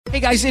Hey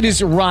guys, it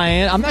is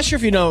Ryan. I'm not sure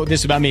if you know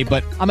this about me,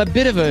 but I'm a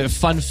bit of a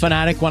fun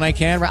fanatic when I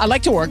can. I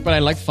like to work, but I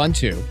like fun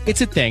too.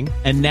 It's a thing.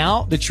 And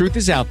now the truth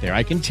is out there.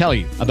 I can tell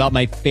you about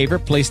my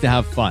favorite place to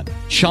have fun.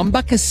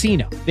 Chumba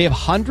Casino. They have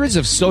hundreds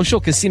of social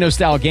casino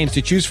style games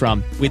to choose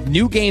from with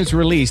new games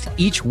released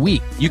each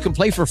week. You can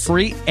play for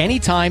free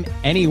anytime,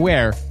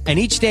 anywhere. And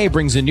each day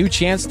brings a new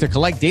chance to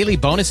collect daily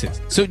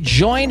bonuses. So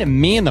join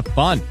me in the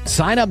fun.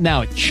 Sign up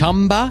now at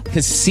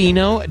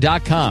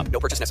ChumbaCasino.com. No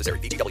purchase necessary.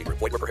 VGW.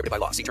 Void where prohibited by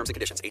law. See terms and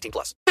conditions.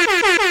 18+.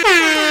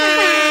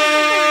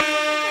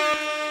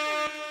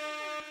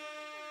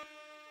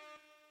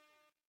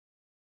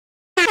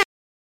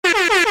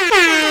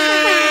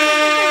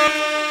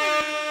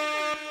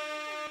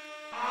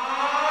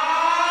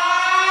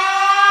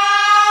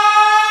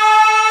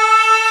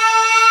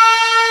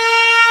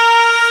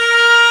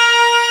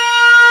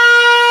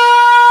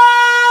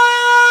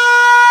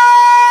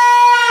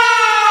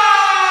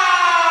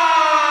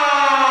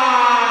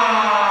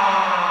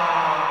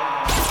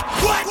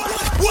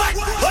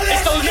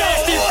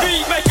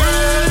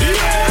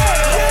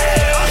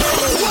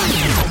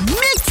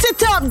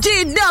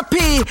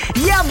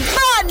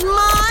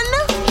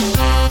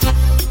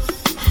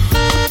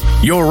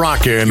 You're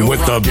rocking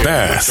with the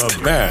best.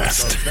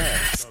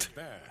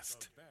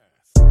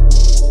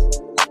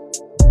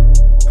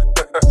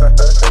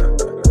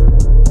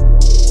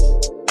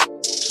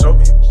 Show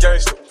me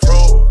gangsta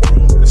pro.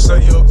 They say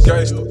you a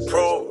gangsta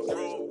pro.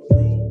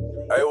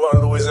 I ain't one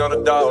of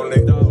Louisiana dog,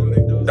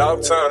 nigga.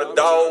 Dog town, the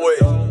dog way.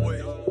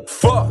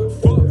 Fuck.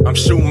 I'm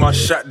shooting my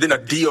shot, then I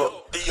D up.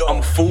 I'm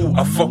a fool,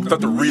 I fucked up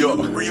the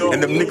real.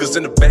 And them niggas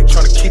in the back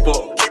trying to keep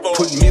up.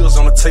 Putting meals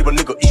on the table,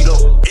 nigga, eat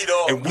up.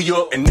 And we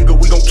up, and nigga,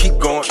 we gon' keep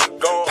going.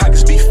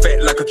 Pockets be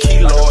fat like a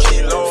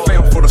kilo.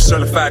 Fam for the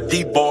certified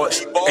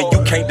D-boys. And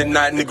you can't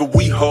deny, nigga,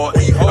 we hard.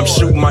 I'm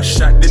shooting my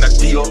shot, then I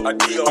D up.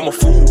 I'm a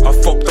fool, I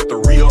fucked up the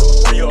real.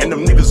 And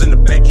them niggas in the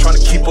back trying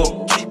to keep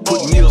up.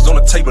 Putting meals on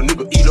the table,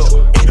 nigga, eat up.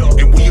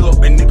 And we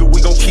up, and nigga,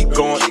 we gon' keep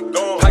going.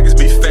 Pockets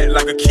be fat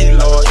like a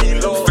kilo.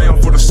 Fam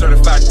for the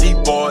certified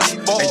D-boys.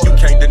 And you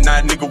can't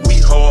deny, nigga, we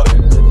hard.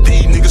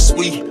 These niggas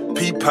sweet.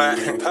 P-Pot,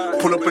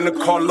 pull up in the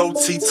car, low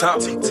T-top.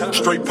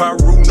 Straight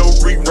Pyru, no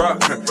re-rock.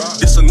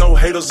 This a no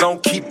haters on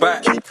keep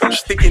back.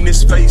 Stick in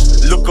his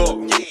face, look up.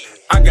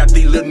 I got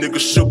these little niggas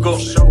shook up.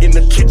 In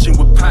the kitchen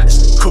with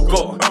pots, cook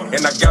up.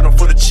 And I got them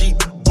for the cheap,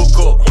 book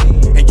up.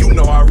 And you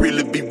know I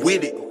really be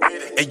with it.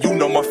 And you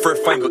know my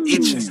first finger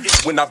itching.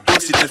 When I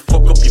bust it, just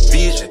fuck up your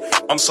vision.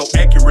 I'm so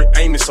accurate,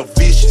 aiming so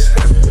vicious.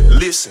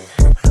 Listen,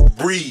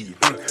 breathe,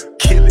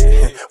 kill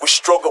it. We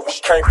struggle, we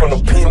came from the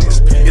pennies.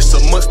 It's a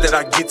must that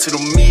I get to the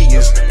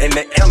millions. And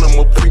that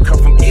animal pre come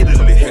from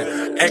Italy.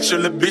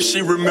 Actually, bitch,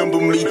 she remember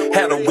me.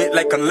 Had her wet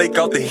like a lake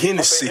out the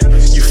Hennessy.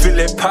 You feel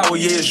that power,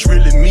 yeah, it's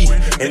really me.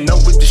 And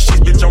I'm with the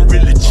shit, bitch, I'm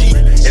really G.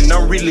 And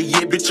I'm really,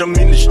 yeah, bitch, I'm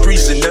in the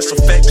streets. And that's a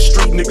fact, the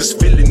street niggas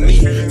feeling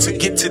me. To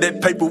get to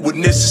that paper was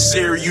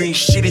necessary. You ain't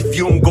shit if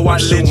you don't go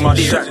out let my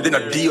shot, then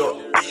I D up.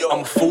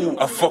 I'm a fool,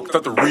 I fucked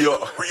up the real.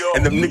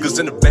 And them niggas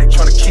in the back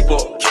trying to keep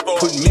up.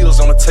 Putting meals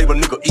on the table,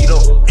 nigga, eat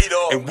up.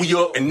 And we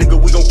up, and nigga,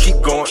 we gon'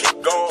 keep going.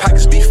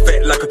 Pockets be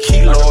fat like a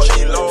kilo.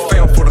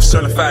 Fam for the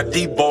certified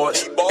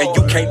D-boys. And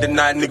you can't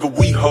deny, nigga,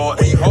 we hard.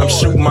 I'm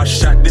shooting my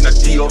shot, then I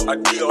D up.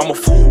 I'm a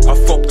fool, I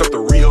fucked up the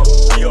real.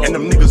 And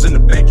them niggas in the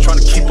back trying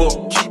to keep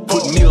up.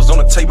 Putting meals on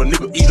the table,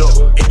 nigga, eat up.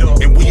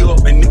 And we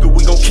up, and nigga,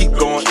 we gon' keep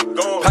going.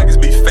 Pockets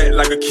be fat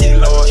like a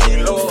kilo.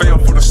 Fam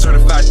for the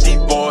certified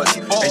D-boys.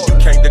 And you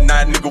can't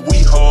deny, nigga,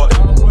 we hard.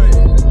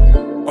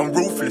 I'm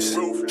ruthless.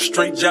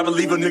 Straight jab,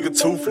 leave a nigga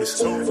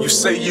toothless. You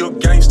say you're a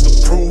gangster,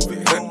 prove it.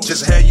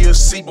 Just had you a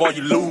seat while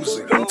you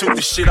losing. Took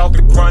the shit out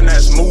the grind, now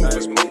it's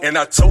moving. And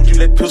I told you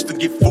that pistol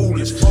get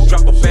foolish.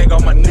 Drop a bag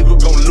on my nigga,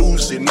 gon'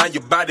 lose it. Now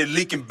your body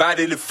leaking,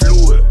 bodily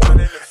fluid.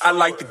 I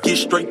like to get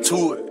straight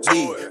to it,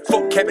 yeah.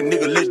 Fuck capping,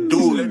 nigga, let's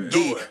do it,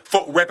 yeah.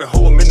 Fuck rapping,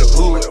 hoe him in the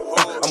hood.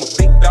 I'm a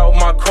big dog,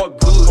 my car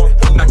good.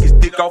 Knock his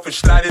dick off and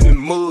slide in the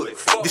mud.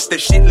 This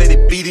that shit, let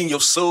it beat in your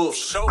soul.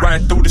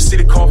 Riding through the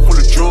city, car full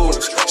of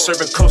drugs.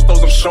 Serving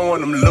custos, I'm showing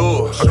them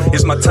love.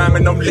 It's my time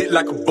and I'm lit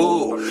like a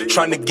bull.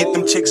 Trying to get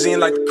them chicks in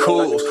like the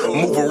Cubs.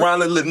 Move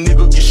around, a little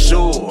nigga get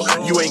sure.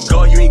 You ain't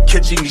God, you ain't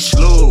catching these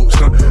slugs.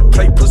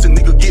 Play pussy,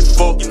 nigga get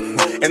fucked.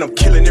 And I'm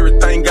killing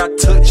everything I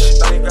touch.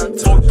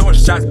 Fuck throwing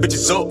shots,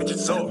 bitches up.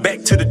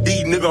 Back to the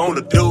D, nigga on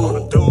the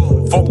door.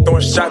 Fuck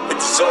throwing shots,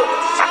 bitches up.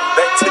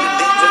 Back to the D,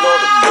 nigga on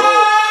the door.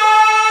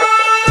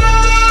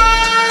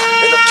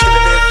 And I'm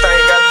killing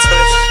everything I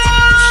touch.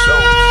 So,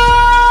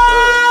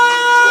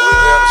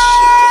 Louisiana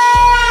shit.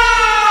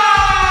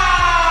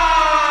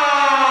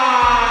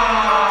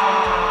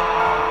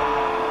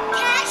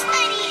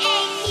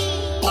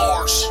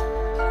 Bars.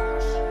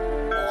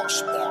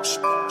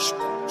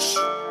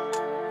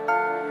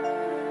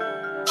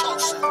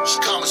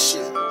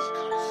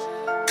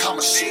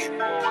 Common shit.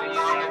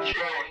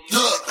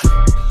 Look,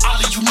 all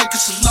of you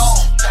niggas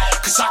alone,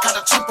 cause I got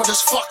a temper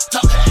that's fucked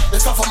up.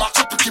 If ever my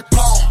temper get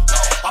blown,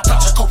 I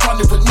bet you go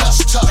run it with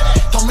nuts tuck.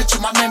 Don't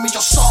mention my name in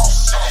your song,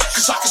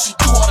 cause I can see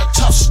through all the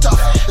tough stuff.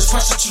 It's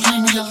best that you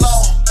leave me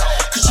alone,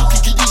 cause you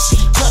can get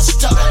easily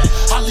touched up.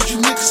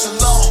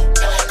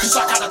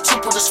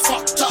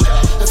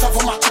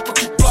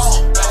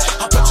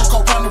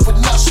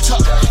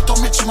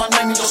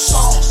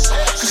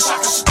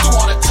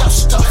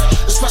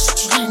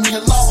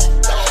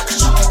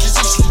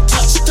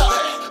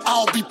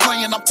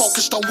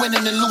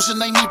 winning and losing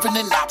ain't even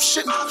an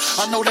option.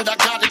 I know that I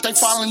got it, they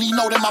finally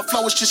know that my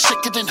flow is just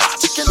sicker than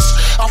Hodgkins.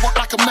 I work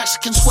like a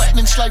Mexican,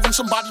 sweating, enslaving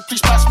somebody,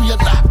 please pass me a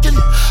napkin.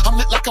 I'm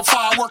lit like a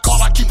firework,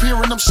 all I keep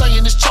hearing them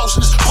saying is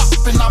chosen is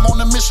poppin'. I'm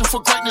on a mission for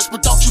greatness,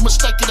 but don't you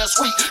mistake it as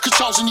sweet, cause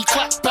chosen he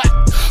clap back.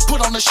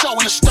 Put on the show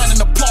and a standing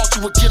applause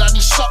you would get, I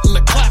need something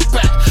to clap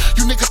back.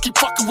 You niggas keep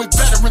fucking with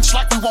veterans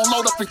like we won't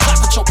load up and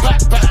clap at your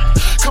backpack.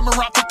 Come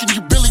around thinking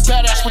you Billy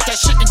Badass with that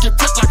shit and get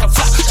picked like a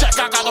flapjack.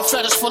 I got a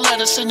fetish for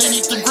lettuce and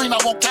anything green, I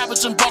want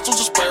cabbage and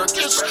Brussels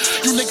asparagus.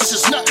 You niggas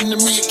is nothing to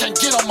me, it can't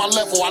get on my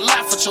level, I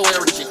laugh at your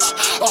arrogance.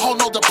 A whole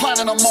nother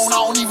planet I'm on, I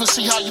don't even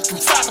see how you can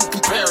fathom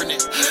comparing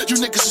it. You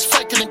niggas is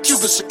faking in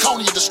Cuban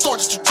zirconia, the store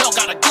that you tell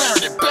got a glare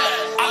in it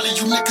bad. I leave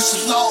you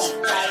niggas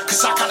alone,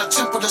 cause I got a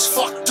temper that's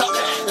fucked up.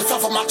 If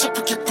ever my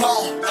temper get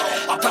blown,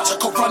 I bet you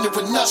go run it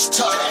with nuts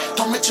tucked.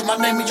 Don't mention my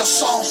name in your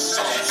song,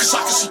 cause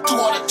I can see through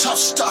all that tough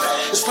stuff.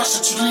 It's best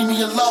that you leave me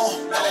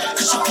alone,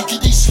 cause you can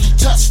get easily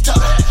touched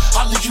up.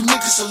 I leave you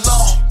niggas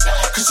alone,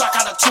 cause I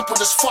got a temper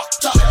that's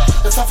fucked up.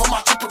 If ever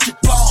my temper get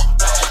blown,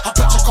 I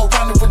bet you go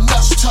run it with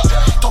nuts tucked.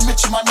 Don't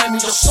mention my name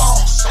in your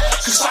song,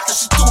 cause I can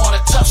see through all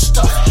that tough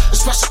stuff.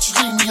 It's best that you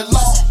leave me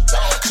alone,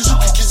 cause you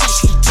can get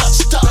easily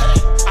touched up.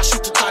 I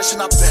shoot the dice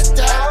and I bet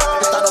that.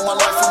 If that on my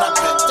life and I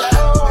bet that.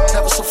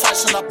 Never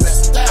suffice and I bet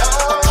that.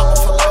 I'm coming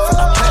for life and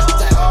I bet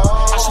that.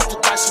 I shoot the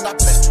dice and I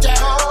bet that.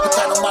 If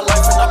that on my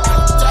life and I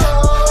bet that.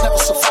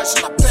 Never suffice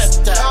and I bet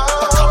that.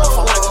 I'm coming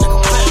for life and I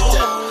bet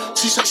that.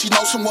 She said she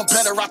knows someone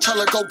better, I tell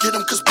her go get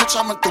him, cause bitch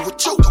I'ma do it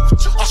too.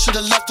 I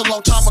should've left a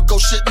long time ago,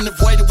 shouldn't have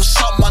waited, was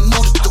something I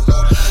knew to do.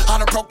 I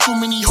done broke too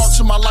many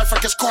hearts in my life, I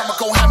guess karma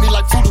gon' have me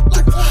like voodoo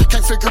do.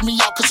 Can't figure me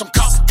out cause I'm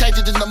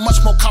complicated and I'm much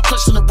more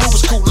complex than the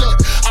Rubik's Cube.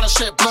 Look, I done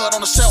shed blood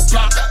on the cell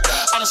block,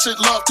 I done sent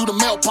love through the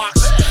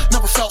mailbox.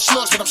 Never felt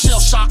slugs but I'm shell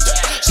shocked.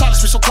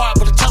 Silence be so quiet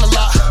but it tell a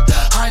lot.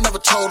 I ain't never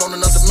told on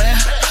another man,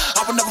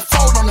 I would never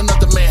fold on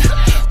another man.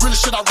 Really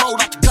shit I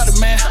rolled out the gutter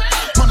man.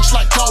 Money's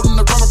like gold in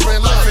the rubber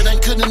brand life. It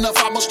ain't good enough,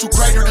 I must do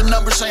greater. The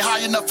numbers ain't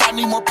high enough, I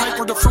need more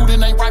paper. The fruit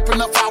ain't ripe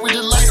enough, I'll eat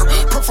it later.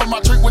 Prefer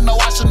my drink with no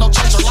ice and no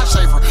chaser,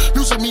 lifesaver.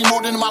 Music mean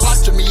more than my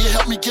life to me. It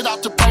helped me get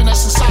out the pain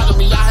that's inside of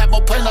me. I had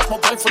more pain, that's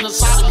more painful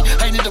inside of me.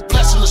 Ain't it a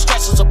blessing, the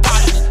stress is a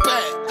body me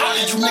bad. I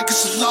leave you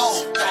niggas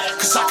alone,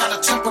 cause I got a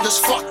temper that's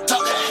fucked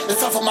up. If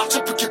ever my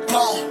temper get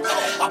blown,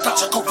 I bet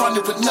you go run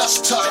it with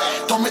nuts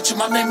tucked. Don't mention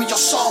my name in your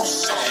song,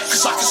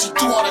 cause I can see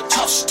through all that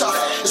tough stuff.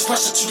 It's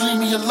best that you leave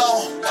me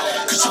alone,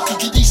 cause you can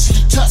get easily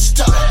touched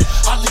up.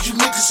 I leave you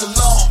niggas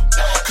alone,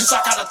 cause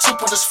I got a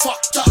temper that's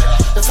fucked up.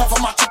 If ever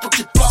my temper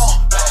get blown,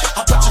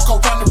 I bet you go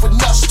run it with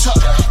nuts tucked.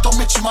 Don't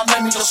mention my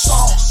name in your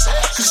song,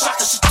 cause I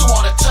can see through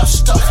all that tough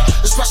stuff.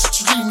 It's best that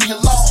you leave me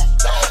alone,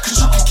 cause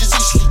you can get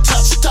easily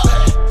touched up.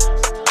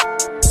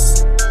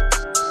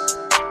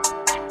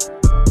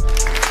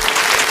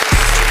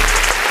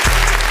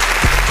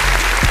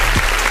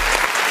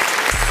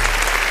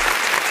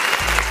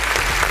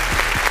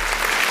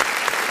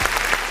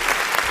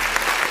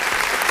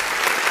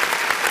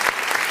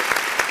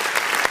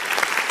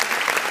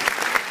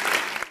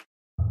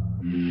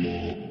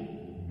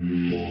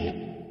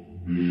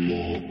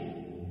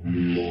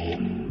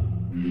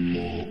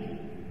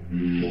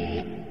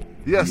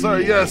 Yes, sir,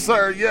 yes,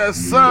 sir, yes,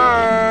 sir.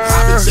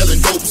 I've been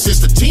selling dope since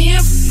the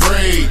 10th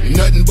grade.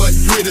 Nothing but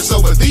critters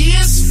over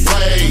this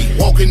way.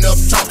 Walking up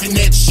talking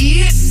that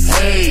shit.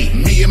 Hey,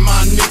 me and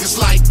my niggas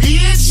like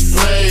bitch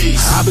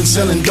plays. I've been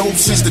selling dope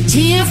since the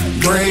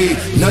 10th grade.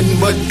 Nothing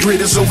but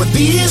critters over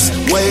this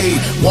way.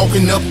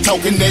 Walking up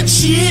talking that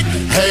shit.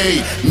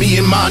 Hey, me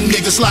and my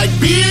niggas like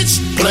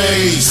bitch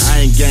plays.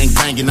 I ain't gang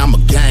banging, I'm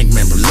a gang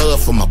member.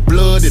 Love for my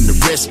blood and the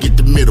rest get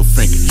the middle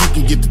finger. You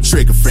can get the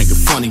trigger finger.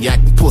 Funny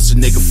acting pussy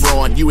nigga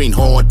fraud. You ain't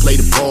hard, play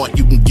the part,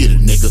 you can get a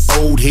nigga.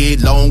 Old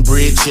head, long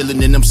bread,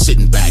 chillin' and I'm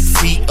sitting back.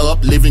 Feet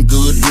up, living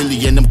good,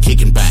 really, and I'm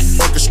kicking back.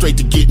 Orchestrate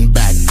to getting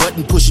back,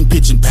 button pushing,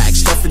 pitching pack.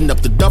 Stuffing up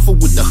the duffel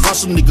with the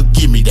hustle, nigga,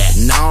 give me that.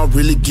 Nah,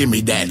 really, give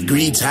me that.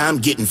 Greed time,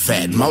 getting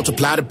fat.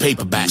 Multiply the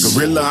paperback.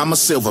 Gorilla, I'm a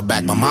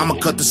silverback. My mama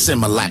cut the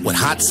Similac with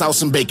hot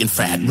sauce and bacon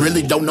fat.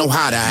 Really don't know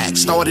how to act.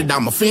 Started,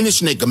 I'm a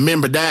finished nigga,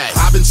 remember that.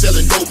 I've been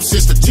selling dope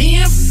since the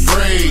 10th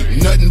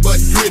grade. Nothing but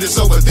critters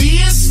over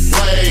this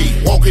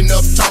way. Walking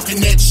up,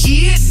 talking that shit.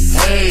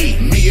 Hey,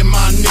 me and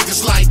my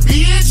niggas like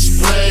bitch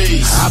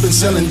plays. I've been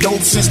selling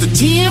dope since the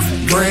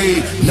 10th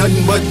grade.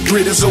 Nothing but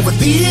critters over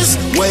this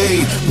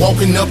way.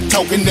 Walking up,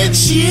 talking that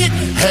shit.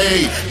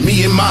 Hey,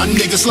 me and my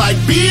niggas like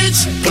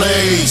bitch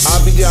plays. I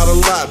be out a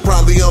lot,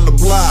 probably on the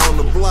block.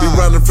 Be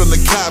running from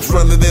the cops,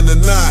 running in the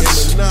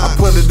notch. I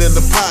put it in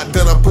the pot,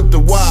 then I put the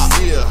wop.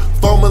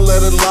 Foam and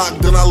let it lock,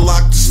 then I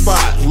lock the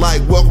spot.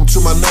 Like, welcome to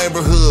my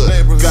neighborhood.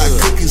 Got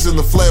cookies in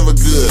the flavor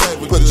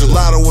good. Put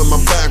gelato in my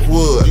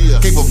backwood.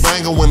 Keep a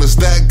banger when it's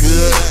that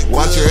good.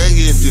 Watch your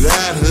anger if you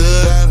that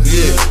hood.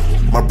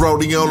 Yeah. My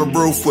brody on the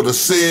roof with a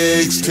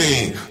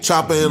 16.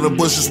 Chopper in the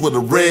bushes with a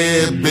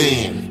red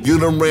beam. You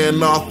done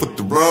ran off with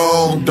the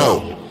wrong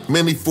dope.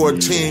 Mini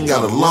 14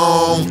 got a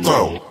long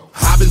throat.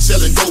 I've been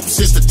selling dope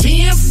since the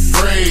 10th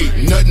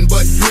grade. Nothing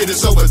but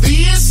critters over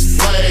this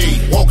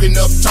way. Walking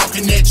up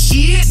talking that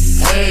shit.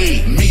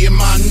 Hey, me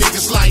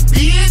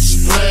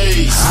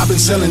I've been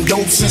selling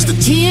dope since the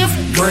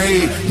 10th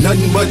grade.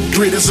 Nothing but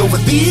gritters over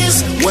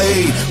this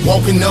way.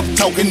 Walking up,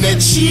 talking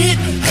that shit.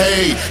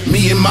 Hey,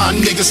 me and my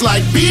niggas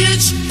like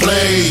bitch,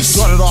 please.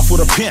 Started off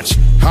with a pinch,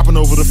 hopping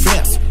over the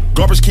fence.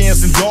 Garbage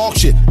cans and dog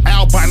shit,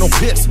 albino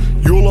pits.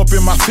 Yule up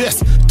in my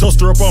fist,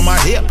 toaster up on my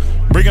hip.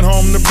 Bringing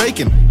home the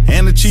bacon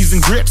and the cheese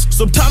and grits.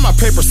 Sometime my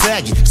paper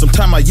saggy,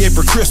 sometime my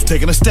yaper crisp.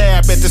 Taking a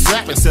stab at this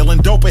rapping, selling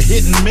dope a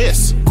hit and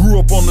miss. Grew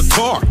up on the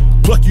tar,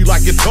 pluck you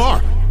like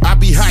guitar. I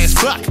be high as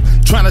fuck,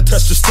 trying to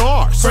touch the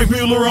stars. Frank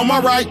Mueller on my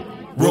right,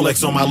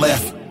 Rolex on my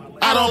left.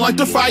 I don't like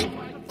to fight,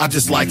 I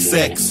just like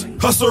sex.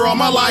 Hustler all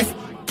my life,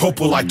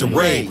 Popo like to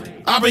raid.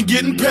 I've been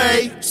getting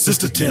paid since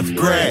the 10th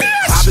grade.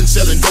 I've been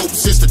selling dope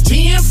since the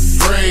 10th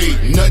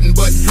grade. Nothing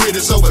but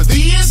gritters over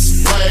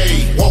this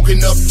way.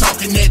 Walking up,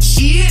 talking that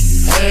shit.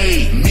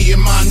 Hey, me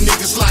and my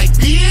niggas like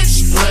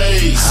bitch,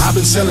 please. I've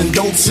been selling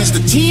dope since the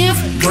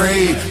 10th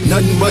grade.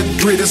 Nothing but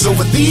gritters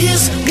over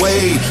this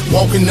way.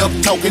 Walking up,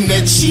 talking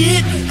that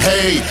shit.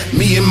 Hey,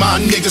 me and my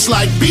niggas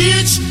like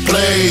bitch,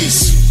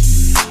 please.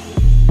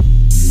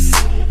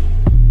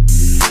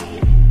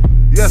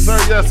 Yes, sir,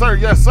 yes, sir,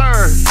 yes,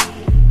 sir.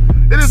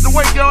 It is the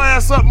Wake Your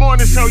Ass Up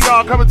morning show,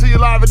 y'all, coming to you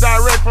live and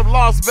direct from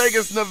Las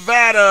Vegas,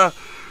 Nevada.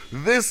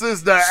 This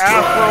is the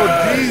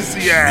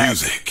AFRO-DISIAC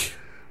music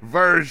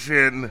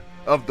version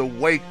of the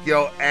Wake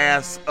Your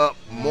Ass Up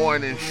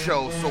morning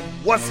show. So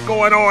what's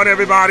going on,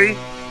 everybody?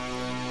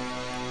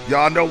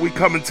 Y'all know we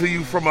coming to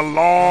you from a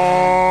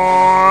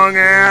long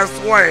ass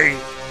way.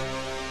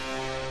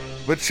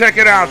 But check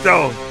it out,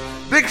 though.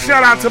 Big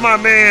shout out to my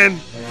man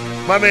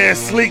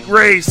Sleeky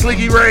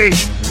Ray,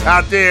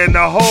 out there in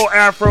the whole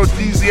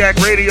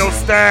AFRO-DISIAC radio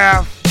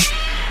staff.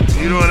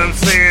 You know what I'm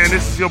saying?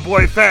 This is your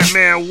boy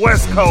Phatman,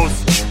 West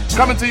Coast,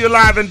 coming to you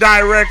live and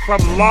direct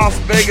from Las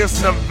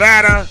Vegas,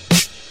 Nevada.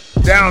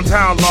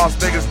 Downtown Las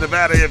Vegas,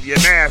 Nevada, if you're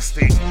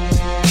nasty.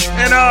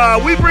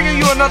 And we bringing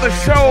you another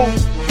show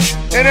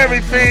and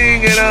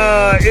everything,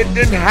 and it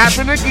didn't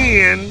happen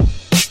again.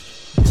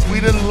 We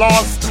done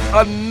lost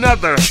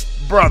another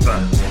brother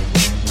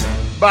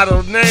by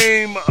the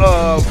name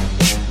of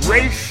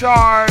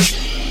Rayshard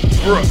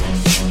Brooks.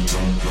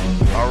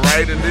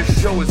 Alright, and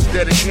this show is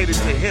dedicated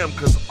to him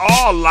because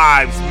all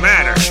lives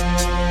matter.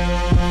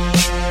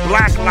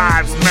 Black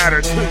lives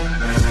matter too.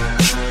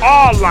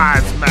 All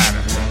lives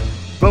matter.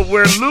 But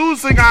we're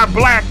losing our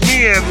black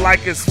men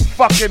like it's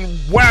fucking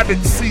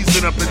wabbit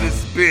season up in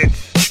this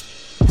bitch.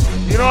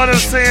 You know what I'm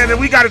saying? And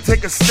we gotta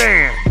take a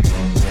stand.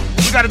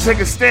 We gotta take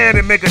a stand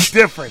and make a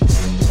difference.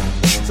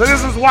 So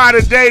this is why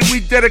today we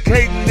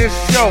dedicating this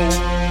show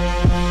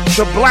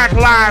to Black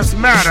Lives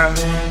Matter.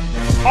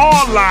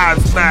 All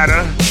lives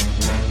matter.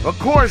 Of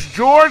course,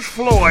 George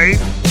Floyd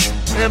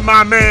and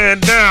my man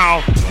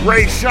now,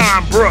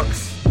 Rayshard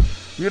Brooks.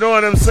 You know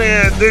what I'm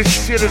saying? This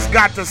shit has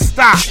got to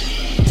stop.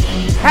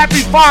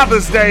 Happy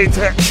Father's Day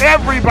to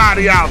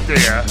everybody out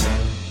there.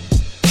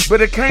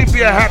 But it can't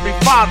be a happy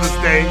Father's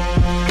Day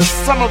because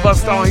some of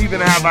us don't even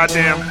have our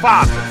damn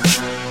fathers.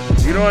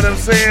 You know what I'm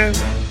saying?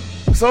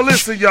 So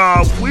listen,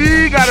 y'all,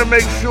 we got to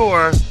make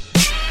sure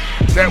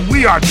that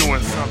we are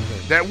doing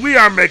something, that we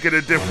are making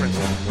a difference,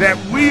 that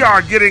we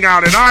are getting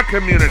out in our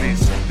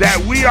communities, that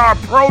we are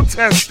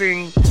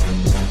protesting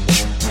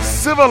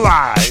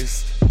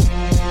civilized,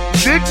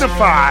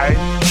 dignified,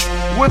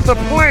 with a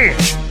plan.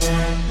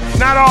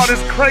 Not all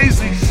this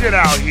crazy shit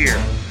out here.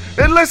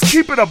 And let's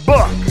keep it a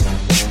buck.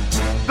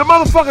 The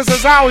motherfuckers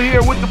that's out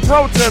here with the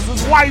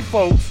protesters, white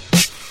folks,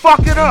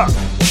 fucking up.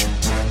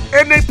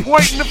 And they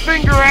pointing the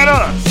finger at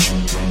us.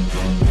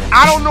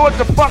 I don't know what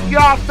the fuck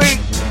y'all think.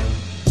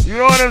 You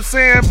know what I'm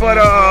saying? But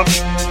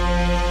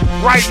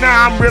right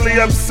now I'm really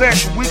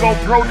upset. We gonna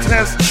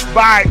protest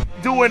by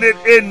doing it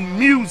in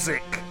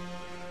music.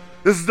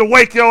 This is the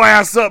Wake Your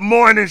Ass Up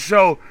morning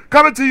show,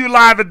 coming to you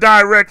live and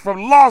direct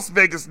from Las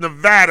Vegas,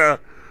 Nevada,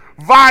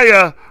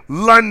 via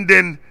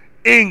London,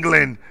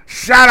 England.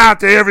 Shout out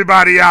to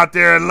everybody out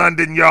there in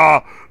London,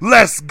 y'all.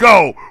 Let's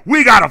go.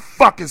 We got a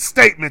fucking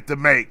statement to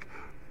make.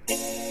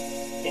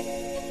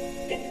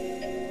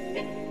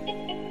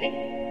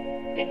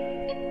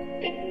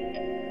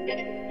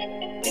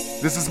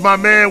 This is my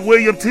man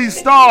William T.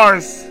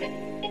 Stars.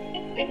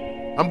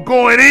 I'm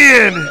going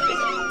in.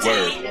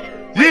 Word.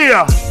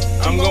 Yeah.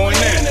 I'm going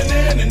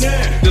in.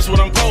 This what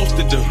I'm supposed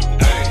to do.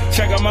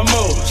 Check out my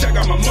move. Check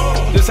out my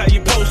move. This how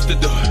you supposed to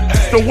do.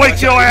 It's the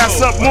Wake Your Ass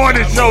Up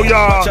morning show,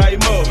 y'all.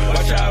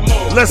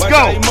 Let's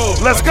go.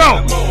 Let's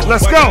go.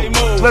 Let's go.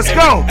 Let's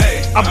go.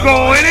 I'm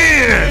going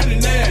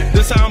in.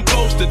 This how I'm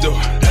supposed to do.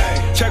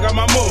 Check out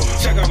my move.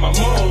 Check out my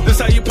move. This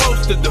how you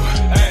supposed to do.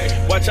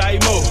 Watch how you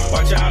move.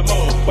 Watch how I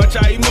move. Watch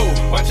how you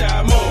move. Watch how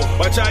I move.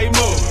 Watch how you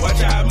move.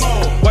 Watch how I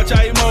move. Watch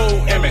how you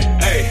move.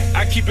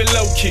 I keep it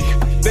low key.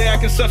 They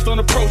acting sus, don't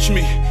approach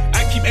me.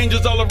 I keep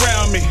angels all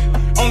around me.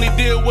 Only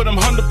deal with them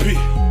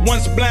 100p.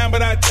 One's blind,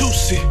 but I too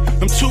see.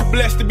 I'm too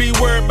blessed to be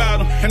worried about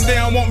them. And they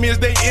don't want me as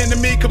they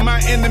enemy, cause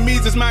my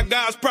enemies is my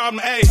God's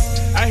problem. I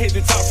hit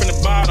the top from the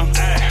bottom.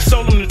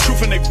 Sold them the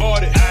truth and they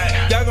bought it.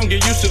 Y'all gon'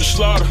 get used to the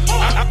slaughter.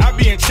 I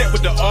be in check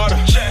with the order.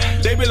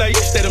 They be like,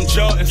 you stay them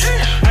Jordans.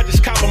 I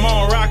just cop them, I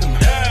don't rock them.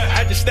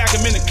 I just stack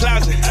them in the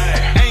closet.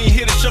 I ain't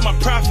here to show my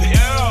profit.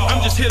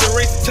 I'm just here to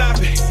raise the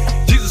topic.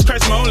 Jesus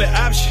Christ, my only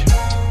option.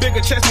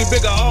 Bigger checks me,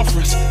 bigger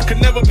offers. Could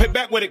never pay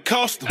back what it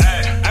cost them.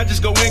 I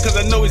just go in cause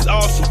I know he's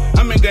awesome.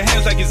 I'm in good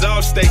hands like he's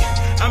all state.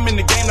 I'm in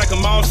the game like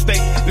I'm all state.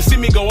 To see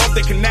me go up,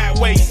 they cannot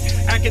wait.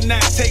 I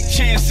cannot take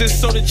chances,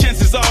 so the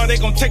chances are they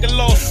gon' take a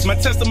loss. My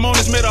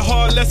testimonies made a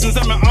hard lessons.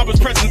 I'm in Abba's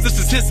presence, this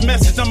is his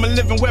message. I'm a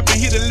living weapon,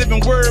 he the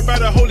living word. By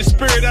the Holy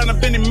Spirit, I done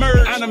been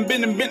immersed. I done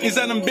been in Bentleys,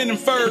 I done been in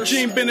furs. But you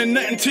ain't been in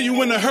nothing till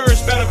you in a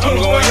hearse. Better I'm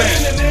going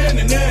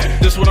in.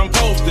 This what I'm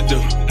supposed to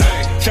do.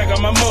 Check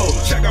out my move,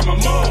 check out my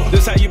move.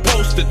 This how you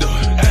supposed to do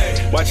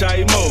it. Watch how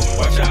you move,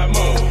 watch how you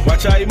move,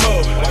 watch how you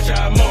move, watch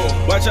how you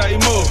move, watch how you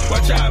move,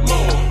 watch how you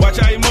move, watch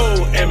how you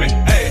move.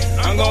 Hey,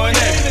 I'm going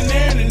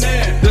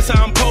in. This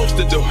how I'm supposed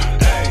to do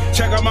it.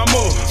 Check out my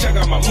move, check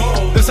out my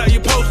move. This how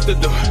you supposed to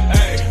do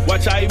it.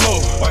 Watch how you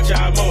move, watch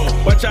how you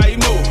move, watch how you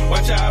move,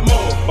 watch how you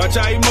move, watch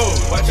how you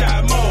move, watch how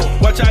you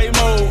move, watch how you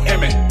move.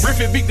 Riff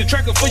it, beat the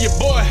tracker for your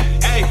boy.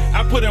 Hey,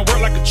 I put in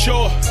work like a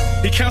chore.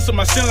 He canceled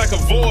my sin like a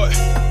void.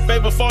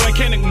 Favor falling,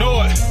 can't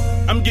ignore it.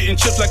 I'm getting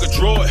chips like a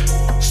droid.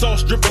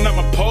 Sauce dripping out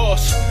my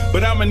pores.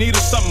 But I'ma need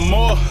something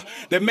more.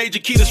 That major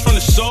key that's from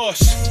the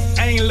source.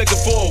 I ain't looking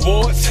for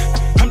awards.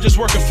 I'm just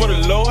working for the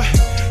Lord.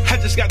 I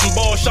just got them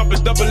balls sharp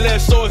as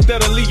double-edged swords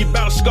that'll leave you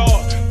battle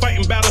scarred.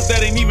 Fighting battles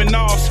that ain't even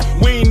ours.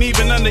 We ain't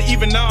even under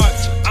even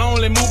odds. I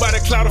only move by the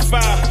cloud of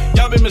fire.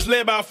 Y'all been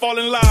misled by a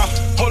falling lie.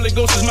 Holy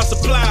Ghost is my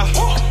supply.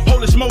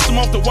 Holy smokes, I'm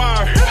off the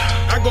wire.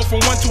 I go from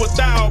 1 to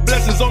 1,000.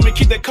 Blessings on me,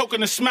 keep that coke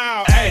and a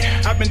smile. Hey,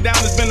 I've been down,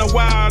 it's been a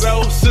while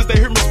though. Since they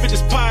heard me spit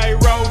this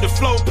pyro. The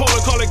flow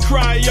polar, call it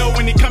cryo.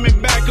 When he coming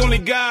back, only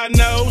God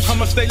knows.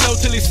 I'ma stay low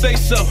till he say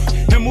so.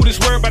 And move this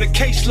word by the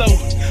caseload.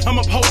 I'm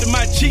upholding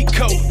my cheat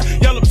code.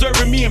 Y'all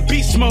observing me in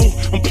beast mode.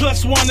 I'm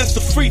 +1, that's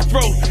the free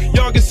throw.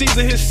 Y'all can see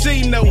the his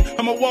C note.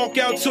 I'ma walk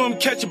out to him,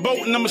 catch a boat,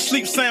 and I'ma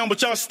sleep sound,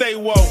 but y'all stay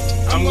woke.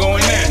 I'm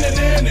going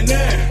in.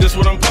 This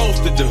what I'm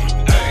supposed to do.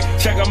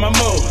 Check out my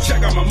move,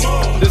 check out my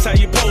move. This how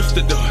you supposed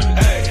to do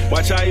it.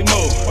 Watch how you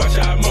move, watch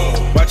how you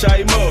move, watch how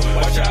you move,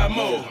 watch how you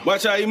move,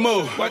 watch how you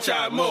move, watch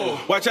how you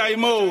move, watch how you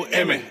move.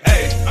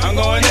 Hey, I'm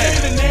going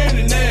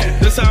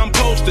in. This how I'm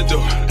supposed to do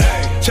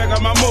it. Check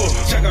out my move,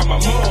 check out my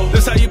move.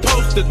 This how you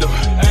supposed to do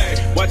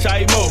it. Watch how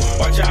you move,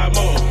 watch how you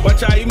move,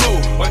 watch how you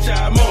move, watch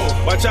how you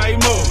move, watch how you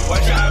move,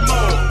 watch how you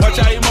move, watch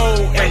how you move.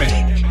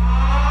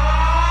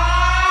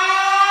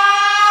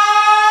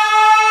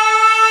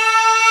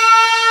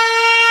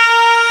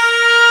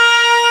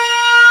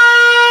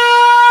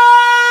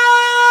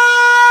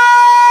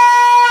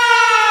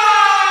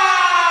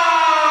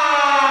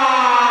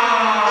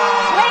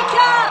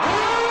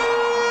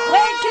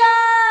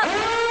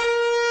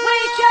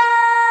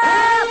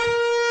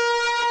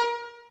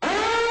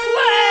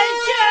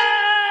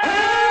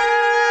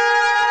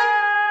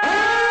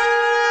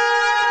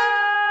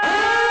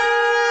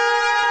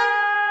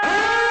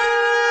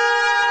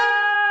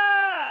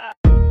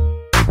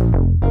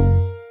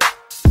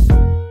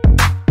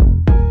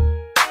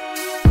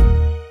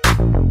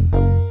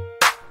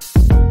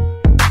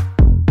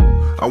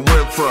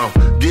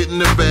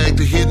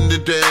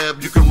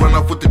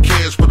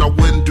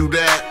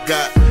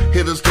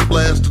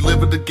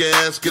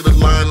 Get a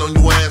line on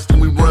your ass, then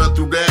we run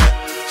through that.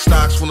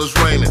 Stocks when it's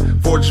raining,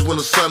 forges when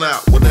the sun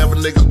out. Whatever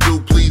niggas do,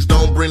 please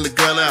don't bring the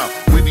gun out.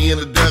 We be in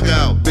the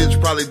dugout,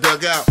 bitch probably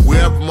dug out.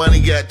 Wherever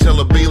money at, tell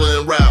a Beeler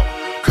en route.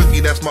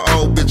 Cookie, that's my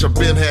old bitch, I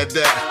been had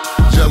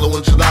that. Jello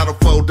and gelato,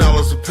 $4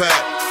 a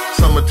pack.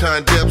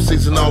 Summertime depth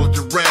season, all of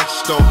the ranch.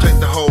 Don't take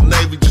the whole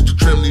Navy just to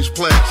trim these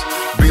plants.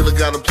 Beeler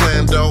got a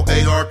plan though,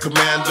 AR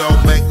commando.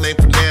 Make name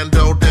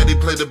Fernando, daddy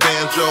play the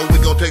banjo.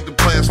 We gon' take the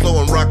plan slow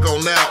and rock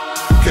on out.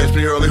 Catch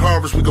me early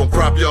harvest, we gon'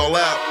 crop y'all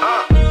out.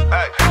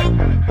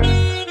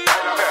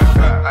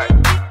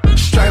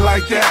 Straight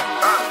like that.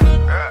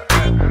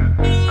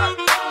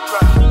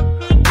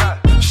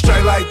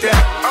 Straight like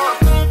that.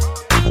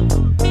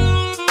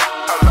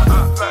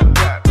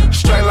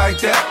 Straight like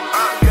that.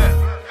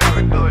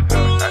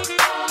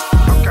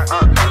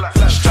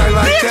 Straight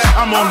like that.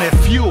 I'm on that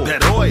fuel,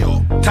 that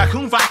oil.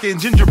 Tycoon vodka and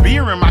ginger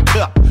beer in my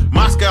cup.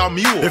 Moscow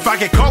Mule. If I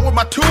get caught with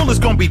my tool, it's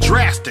gonna be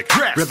drastic.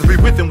 Rather be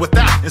with than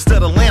without,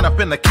 instead of land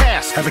up in the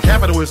cast. Having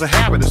capital is a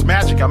habit, it's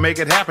magic, I make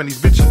it happen. These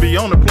bitches be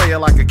on the player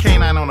like a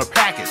canine on a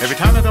package. Every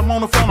time that I'm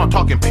on the phone, I'm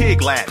talking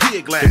pig Latin.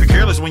 If you're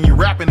careless when you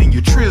rapping in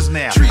your triz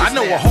now. I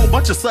know a whole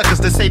bunch of suckers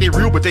that say they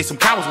real, but they some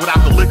cowards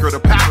without the liquor, the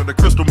powder, the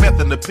crystal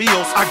meth, and the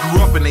pills. I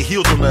grew up in the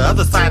hills on the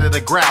other side of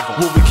the gravel.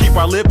 Will we keep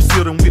our lips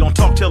sealed and we don't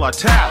talk till our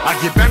towel? I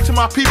get back to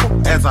my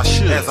people as I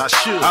should.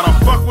 I don't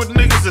fuck with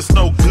niggas, it's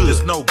no good.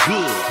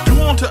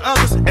 Do unto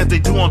others as they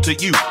do unto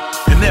you,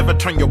 and never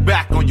turn your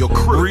back on your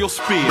crew. Real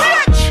spill.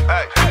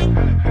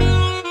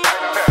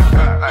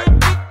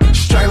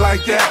 Straight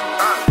like that.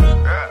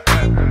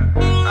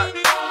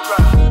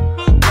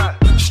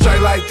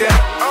 Straight like that.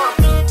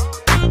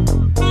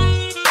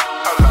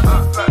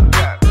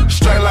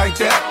 Straight like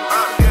that.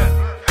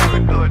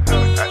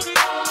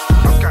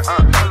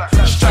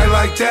 Straight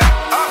like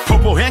that.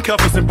 Popo handcuffs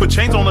handcuff us and put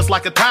chains on us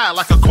like a tie,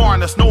 like a car in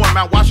the snow in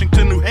Mount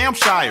Washington, New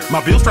Hampshire.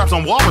 My bill straps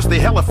on walrus, they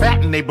hella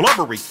fat and they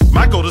blubbery.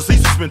 Might go to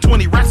Caesar, spend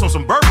 20 racks on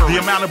some Burberry. The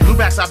amount of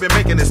bluebacks I've been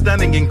making is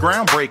stunning and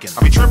groundbreaking.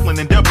 I be tripling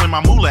and doubling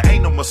my moolah,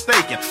 ain't no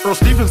mistaking. Earl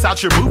Stevens out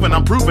here moving,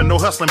 I'm proving, no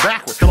hustling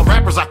backwards. Hella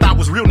rappers I thought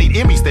was real need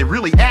Emmys, they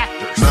really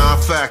actors.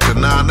 Non-factor,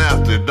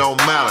 non-after, don't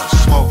matter.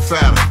 Smoke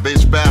fatter,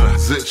 bitch batter,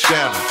 zit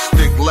shatter.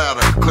 Stick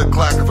ladder, click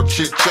clacker for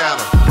chit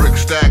chatter. Brick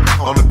stack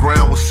on the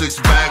ground with 6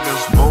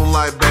 baggers.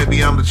 Moonlight,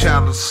 baby, I'm the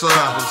child of the sun.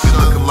 You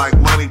looking like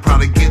money,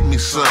 probably get me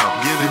some.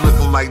 You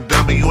looking like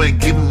dummy, you ain't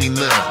giving me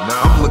none.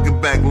 I'm looking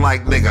back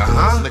like nigga,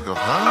 huh? Nigga,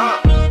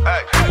 huh?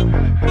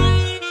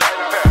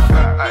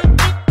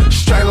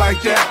 Straight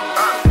like that.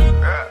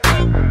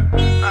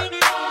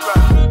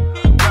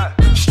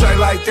 Straight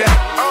like that.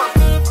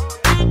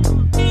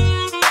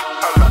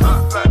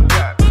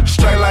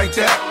 Straight like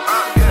that.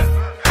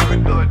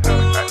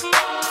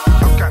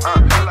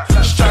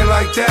 Straight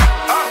like that.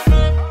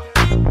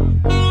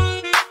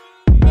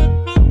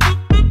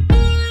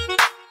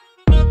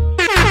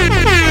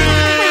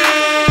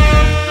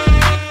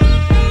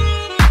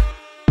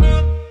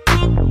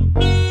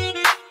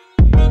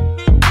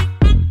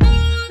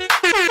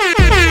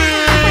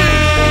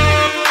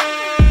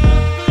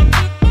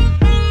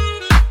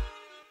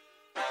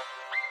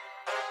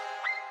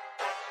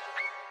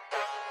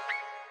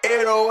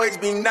 It always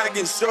be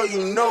knocking, so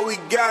you know we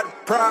got a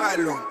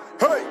problem.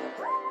 Hey!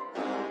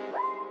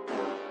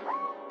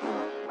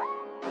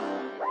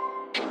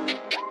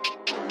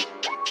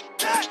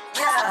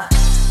 Yeah.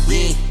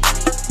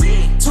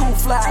 Too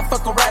fly,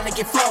 fuck around and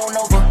get flown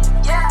over.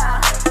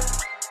 Yeah.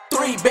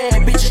 3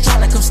 bad bitches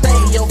tryna come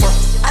stay over.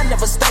 I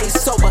never stay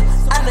sober.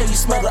 I know you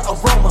smell the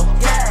aroma.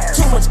 Yeah.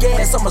 Too much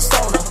gas, I'm a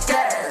stoner.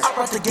 Yeah. I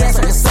brought the gas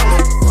like a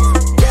soda.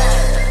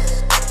 Yeah.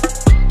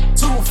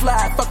 Too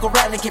fly, fuck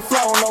around and get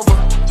flown over.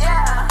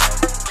 Yeah.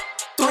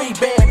 3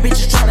 bad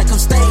bitches tryna come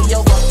stay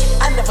over.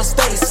 I never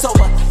stay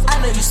sober. I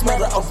know you smell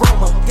the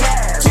aroma.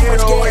 Yeah. Too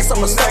much gas,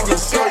 I'm a stoner.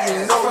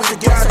 Yeah. I brought the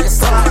gas like a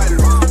soda.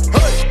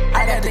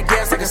 I got the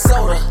gas like a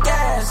soda.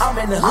 I'm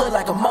in the hood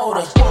like a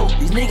motor.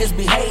 These niggas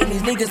be hating,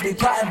 these niggas be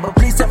plotting, but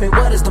please tell me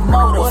what is the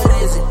motive?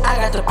 What is it? I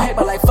got the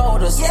paper like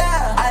folders.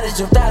 Yeah. I just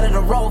jumped out of the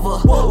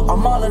Rover.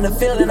 I'm all in the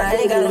field and I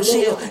ain't got no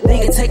chill.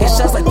 Nigga taking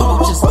shots like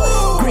poachers.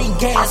 Green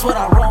gas when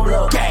I roll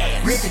up.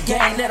 Rip the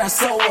gang then I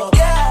sew up.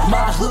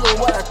 My hood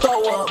what I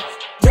throw up.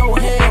 Your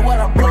head what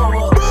I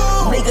blow up.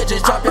 Nigga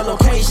just drop your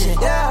location.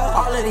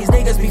 All of these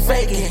niggas be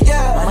faking.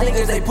 My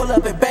niggas they pull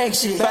up and bang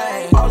shit.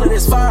 All of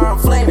this fire I'm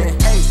flaming.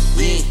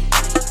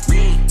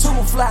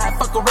 Too fly,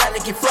 fuck around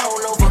and get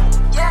flown over.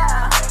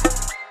 Yeah.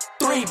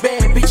 3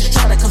 bad bitches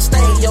tryna come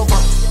stay over.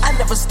 I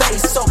never stay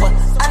sober.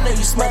 I know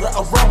you smell the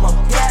aroma.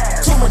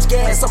 Yeah. Too much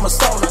gas, I'm a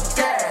stoner.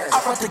 Yeah.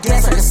 I brought the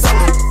gas like a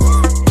soda.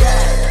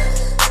 Yeah.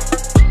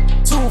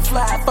 Too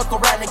fly, fuck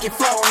around and get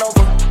flown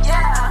over.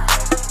 Yeah.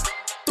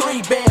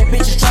 3 bad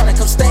bitches tryna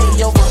come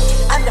stay over.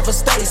 I never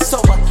stay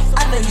sober.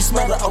 I know you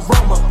smell the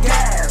aroma.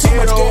 Yeah. Too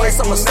much gas,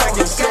 I'm a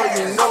stoner.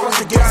 Yeah. I brought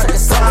the gas like a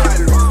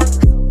soda.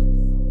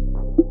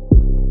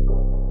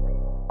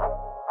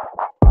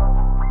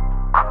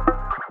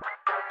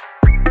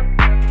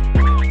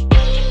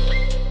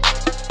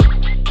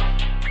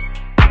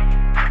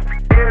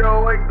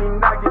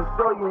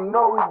 So you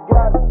know we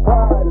got a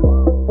problem.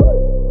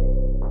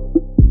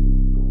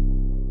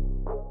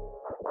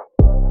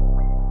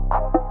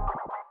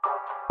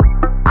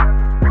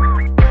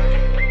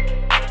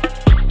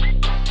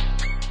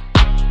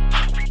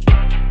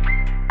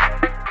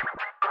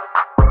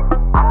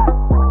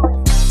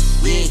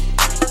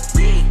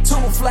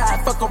 Too fly,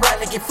 fuck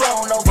around and get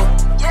flown over.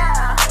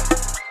 Yeah.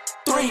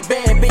 3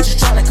 bad bitches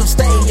tryna come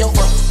stay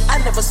over. I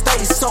never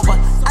stay sober.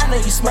 I know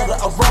you smell the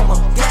aroma.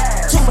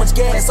 Yeah. Too much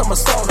gas, I'm a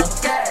stoner.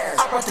 Yeah.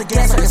 I brought the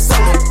gas like a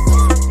soda.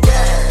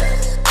 Yeah.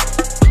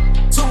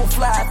 Too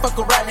fly, fuck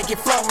around and get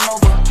flown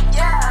over.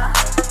 Yeah.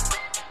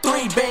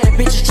 3 bad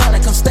bitches tryna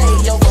come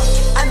stay over.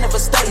 I never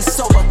stay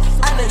sober.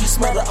 I know you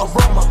smell the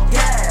aroma.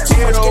 Yeah. Too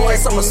much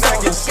gas, I'm a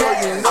stoner.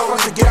 Yeah. I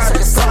brought the gas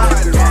like a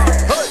soda. Yeah.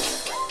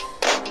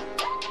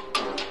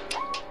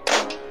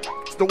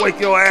 It's the Wake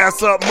Your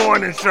Ass Up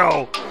morning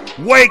show.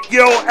 Wake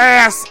your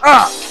ass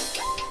up.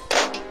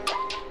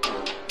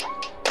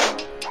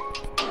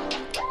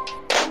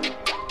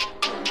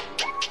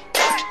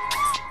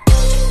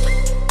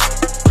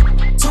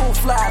 Too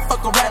fly,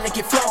 fuck around and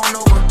get flown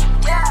over.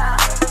 Yeah.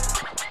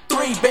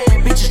 3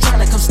 bad bitches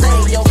tryna come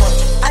stay over.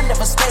 I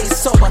never stay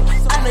sober.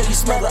 I know you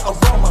smell the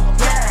aroma.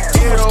 Yeah.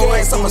 Too much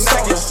gas, I'm a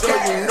stoner.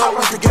 Yeah. I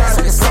brought the gas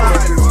like a soda.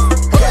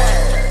 Yeah.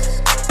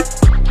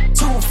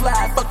 Too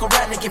fly, fuck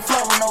around and get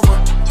flown over.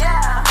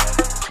 Yeah.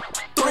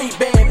 3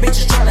 bad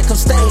bitches tryna come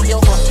stay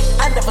over.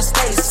 I never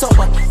stay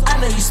sober. I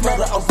know you smell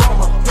the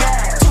aroma.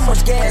 Yeah. Too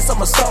much gas,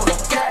 I'm a stoner.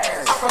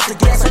 Yeah. I brought the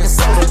gas like a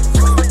soda.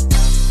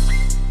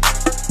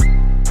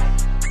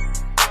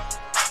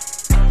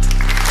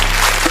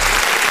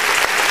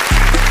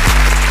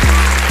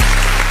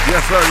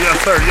 Yes, sir, yes,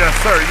 sir, yes,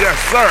 sir, yes,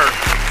 sir.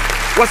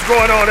 What's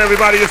going on,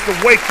 everybody? It's the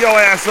Wake Your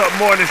Ass Up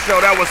morning show.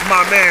 That was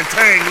my man,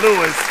 Tang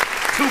Lewis.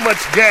 Too much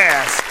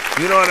gas.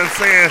 You know what I'm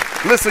saying?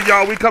 Listen,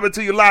 y'all, we coming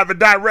to you live and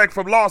direct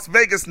from Las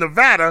Vegas,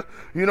 Nevada.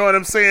 You know what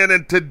I'm saying?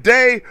 And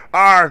today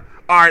our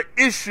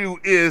issue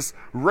is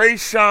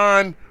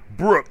Rayshon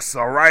Brooks,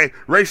 all right?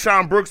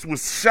 Rayshon Brooks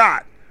was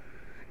shot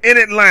in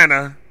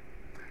Atlanta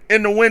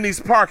in the Wendy's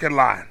parking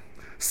lot,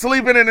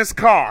 sleeping in his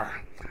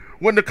car.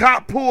 When the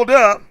cop pulled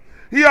up,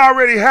 he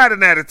already had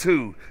an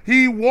attitude.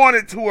 He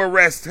wanted to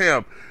arrest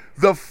him.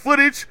 The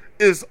footage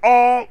is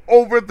all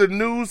over the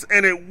news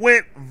and it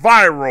went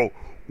viral.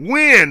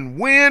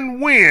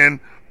 When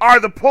are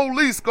the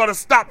police gonna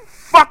stop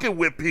fucking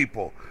with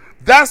people?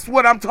 That's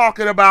what I'm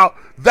talking about.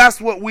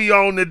 That's what we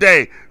own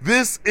today.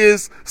 This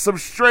is some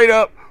straight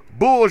up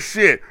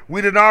bullshit. We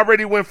done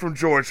already went from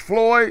George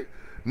Floyd,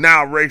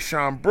 now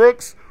Rayshon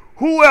Brooks.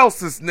 Who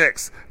else is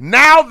next?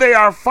 Now they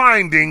are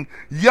finding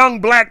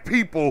young black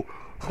people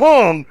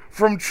hung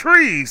from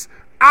trees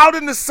out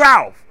in the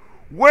South.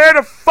 Where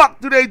the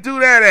fuck do they do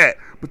that at?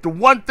 But the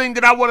one thing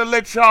that I want to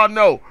let y'all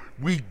know,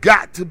 we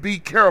got to be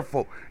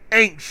careful.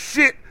 Ain't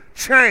shit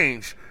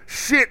changed.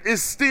 Shit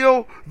is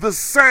still the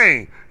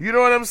same. You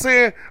know what I'm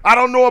saying? I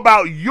don't know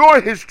about your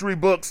history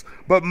books,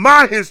 but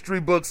my history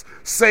books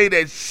say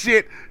that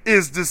shit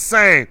is the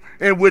same.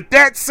 And with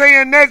that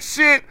saying that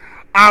shit,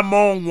 I'm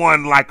on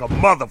one like a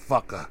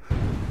motherfucker.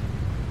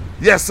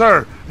 Yes,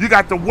 sir. You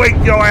got the Wake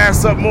Your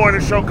Ass Up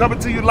morning show coming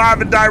to you live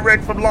and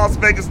direct from Las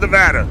Vegas,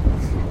 Nevada.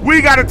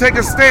 We got to take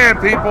a stand,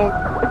 people.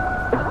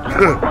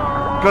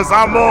 Because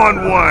I'm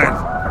on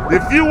one.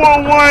 If you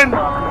on one,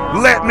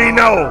 let me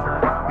know.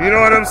 You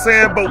know what I'm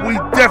saying? But we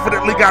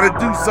definitely got to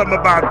do something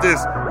about this.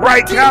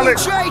 Right, Khaled?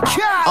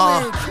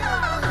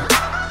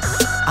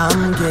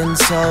 I'm getting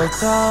so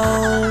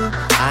cold.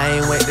 I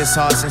ain't wait this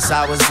hard since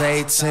I was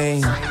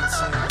 18.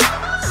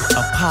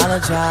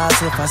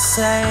 Apologize if I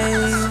say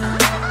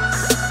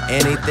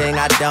anything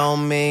I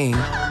don't mean.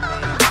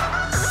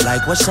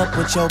 Like, what's up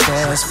with your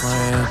best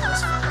friend?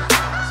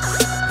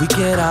 We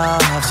could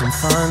all have some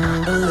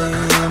fun,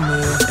 believe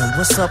me. And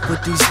what's up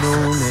with these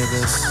new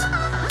niggas?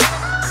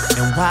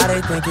 And why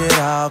they think it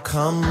all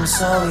comes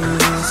so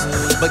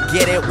easy? But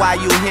get it while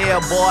you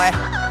here, boy.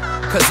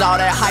 Cause all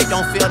that hype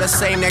don't feel the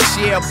same next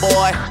year,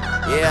 boy.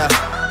 Yeah.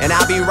 And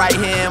I'll be right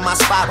here in my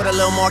spot with a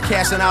little more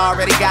cash than I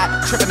already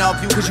got. Tripping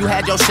off you cause you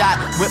had your shot.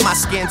 With my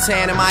skin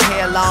tan and my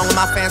hair long. And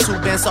my fans who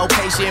been so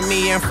patient.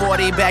 Me and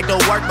 40 back to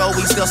work, but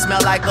we still smell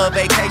like a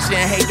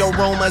vacation. Hate the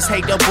rumors,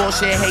 hate the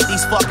bullshit, hate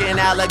these fucking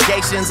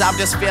allegations. I'm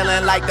just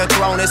feeling like the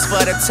throne is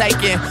for the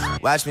taking.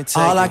 Watch me take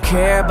all I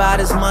care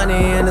about is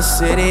money in the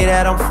city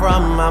that I'm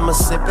from. I'ma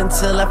sip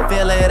until I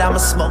feel it, I'ma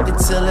smoke it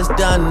till it's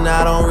done.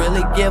 I don't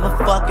really give a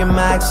fuck, and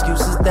my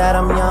excuse is that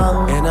I'm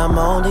young. And I'm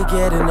only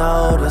getting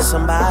older,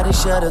 somebody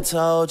should've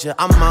told you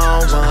I'm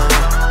on one.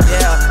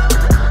 Yeah,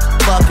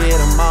 fuck it,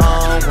 I'm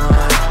on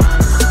one.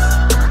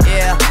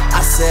 Yeah,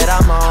 I said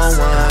I'm on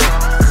one.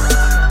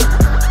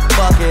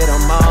 Fuck it,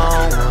 I'm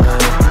on one.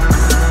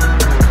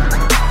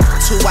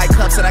 2 white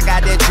cups that I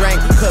got that drink.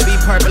 Could be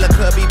purple or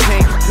could be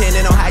pink,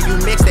 depending on how you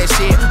mix that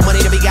shit. Money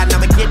to be got,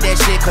 I'ma get that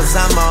shit, cause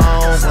I'm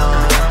on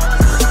one.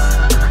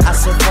 I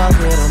said fuck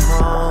it,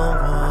 I'm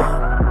on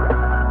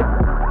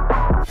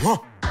one.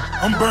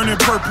 I'm burning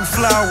purple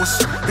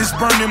flowers, it's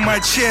burning my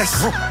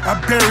chest. I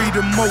bury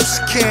the most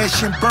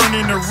cash and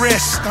burning the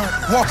rest.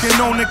 Walking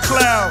on the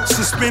clouds,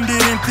 suspended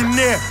in thin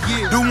air.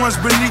 The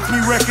ones beneath me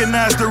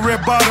recognize the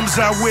red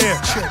bottoms I wear.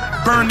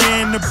 Burner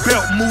in the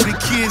belt, move the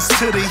kids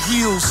to the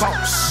heels.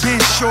 Then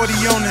shorty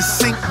on the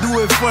sink,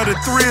 do it for the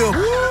thrill.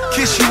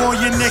 Kiss you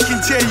on your neck and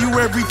tell you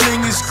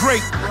everything is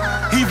great.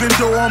 Even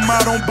though I'm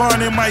out on bond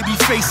and might be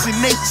facing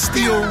Nate,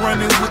 still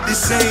running with the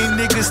same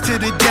niggas to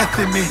the death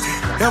of me.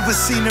 Ever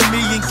seen $1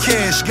 million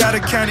cash,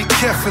 gotta count it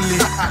carefully.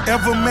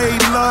 Ever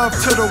made love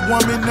to the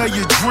woman of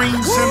your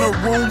dreams in a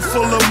room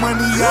full of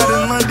money out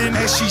in London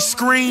as she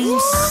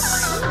screams?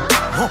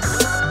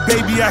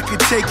 Baby, I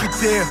could take it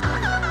there.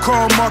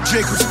 Call Mark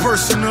Jacobs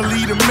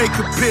personally to make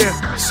a pair.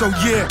 So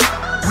yeah,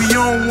 we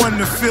on one,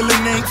 the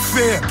feeling ain't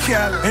fair.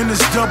 And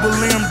it's double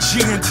MG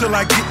until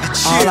I get the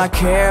chill. All I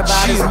care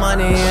about is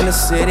money in the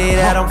city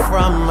that I'm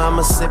from.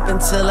 I'ma sip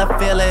until I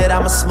feel it,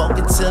 I'ma smoke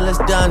it till it's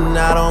done.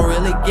 I don't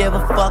really give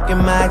a fuck,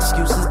 and my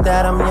excuse is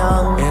that I'm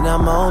young. And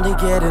I'm only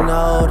getting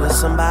older,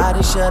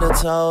 somebody should've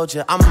told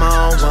you I'm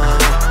on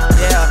one.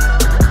 Yeah,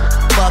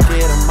 fuck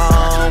it, I'm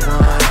on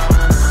one.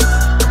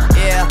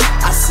 Yeah,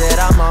 I said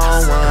I'm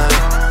on one.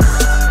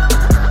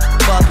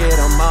 Fuck it,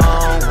 I'm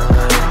on one.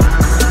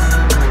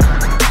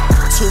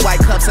 2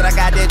 white cups that I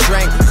got that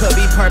drink. Could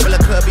be purple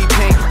or could be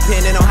pink,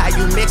 depending on how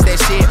you mix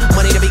that shit.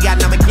 Money to be got,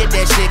 I'ma get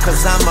that shit,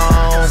 cause I'm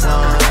on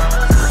one.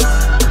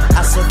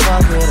 I said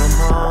fuck it,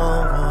 I'm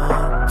on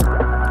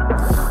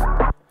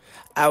one.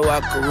 I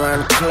walk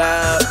around the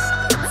club,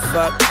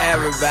 fuck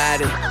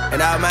everybody.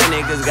 And all my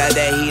niggas got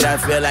that heat, I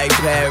feel like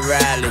Pat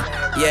Riley.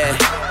 Yeah,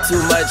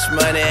 too much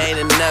money ain't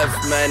enough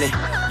money.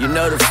 You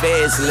know the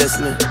feds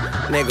listening.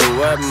 Nigga,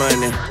 what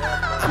money?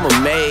 I'm a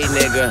made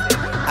nigga,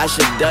 I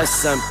should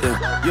dust something.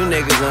 You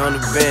niggas on the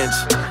bench,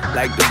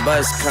 like the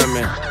bus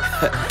coming.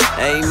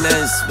 Ain't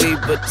nothing sweet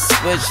but the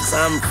switches.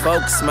 I'm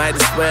focused, might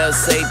as well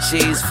say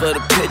cheese for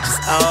the pictures.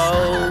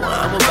 Oh,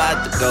 I'm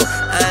about to go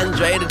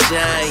Andre the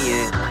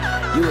Giant.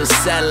 You a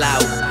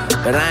sellout,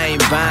 but I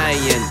ain't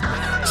buying.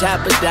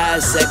 Chopper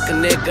dissect a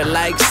nigga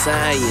like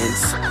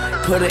science.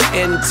 Put it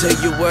into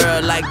your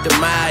world like the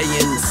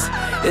Mayans.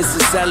 It's a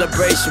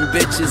celebration,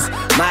 bitches.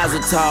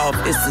 Mazel tov.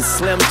 It's a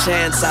slim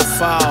chance I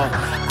fall.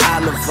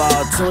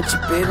 Oliver, don't you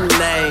be the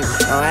name.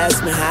 Don't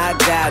ask me how I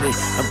got it.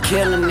 I'm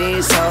killing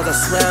these hoes. I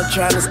swear I'm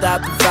trying to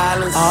stop the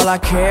violence. All I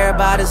care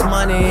about is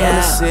money and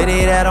the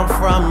city that I'm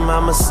from.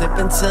 I'ma sip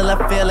until I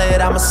feel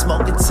it. I'ma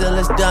smoke it till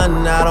it's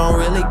done. I don't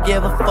really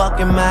give a fuck,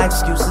 and my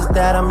excuse is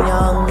that I'm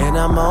young and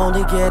I'm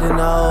only getting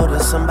older.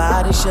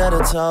 Somebody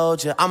should've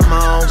told you I'm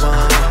on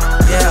one.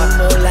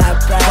 Yeah,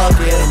 fuck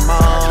it, I'm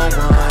on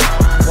one.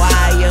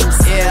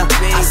 YMCA,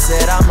 I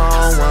said I'm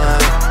on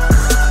one.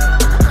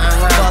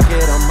 Fuck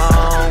it, I'm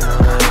on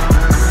one.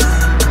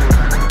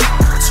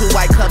 2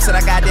 white cups and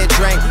I got that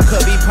drink.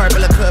 Could be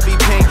purple or could be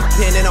pink,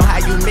 depending on how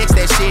you mix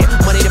that shit.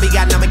 Money to be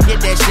got, I'ma get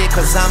that shit,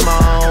 cause I'm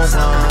on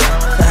one.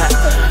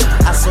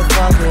 I said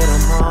fuck it,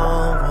 I'm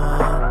on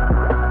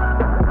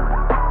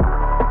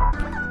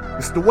one.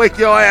 It's the Wake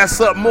Your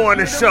Ass Up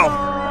morning show.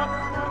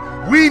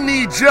 We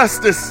need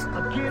justice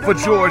for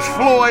George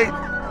Floyd.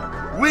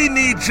 We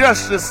need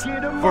justice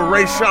for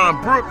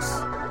Rayshawn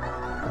Brooks.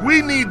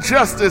 We need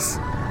justice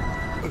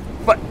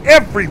for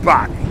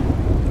everybody.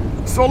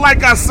 So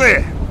like I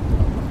said,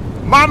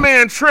 my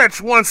man Trench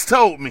once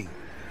told me,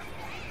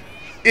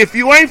 if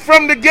you ain't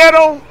from the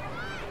ghetto,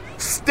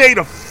 stay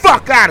the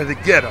fuck out of the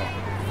ghetto.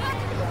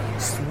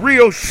 It's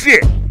real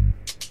shit.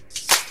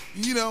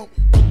 You know,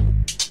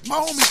 my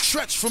homie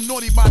Trench from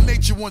Naughty by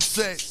Nature once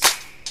said,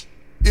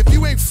 if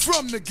you ain't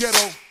from the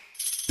ghetto,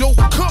 don't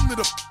come to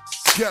the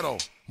ghetto.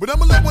 But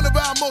I'ma let one of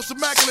our most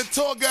immaculate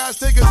tall guys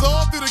take us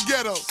all through the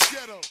ghetto.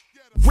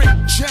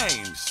 Rick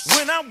James.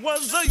 When I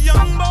was a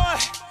young boy,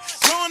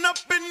 growing up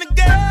in the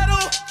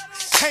ghetto,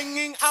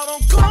 hanging out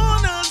on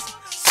corners,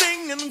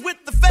 singing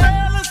with the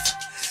fellas,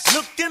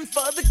 looking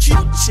for the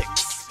cute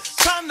chicks,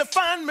 trying to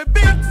find me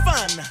big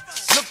fun,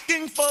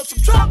 looking for some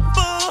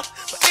trouble,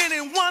 for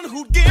anyone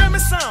who'd give me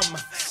some.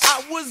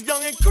 I was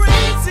young and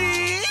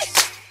crazy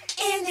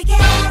in the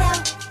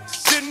ghetto,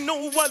 didn't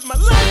know what my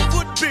life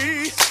would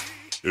be.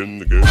 In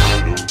the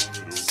ghetto,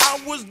 I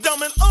was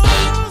dumb and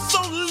oh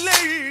so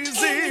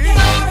lazy.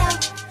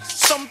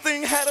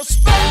 Something had a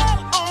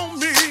spell on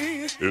me.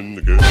 in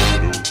the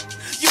ghetto.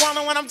 You wanna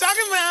know what I'm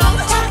talking about?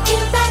 Talking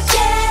about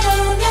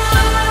ghetto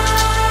life.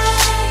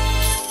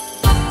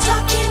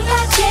 Talking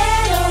about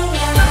ghetto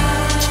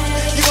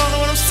life. You wanna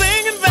know what I'm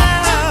singing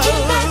about?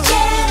 Talking about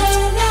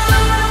ghetto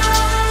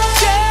life.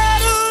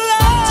 Ghetto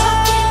life.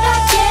 Talking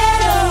about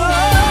ghetto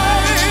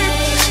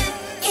life.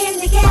 In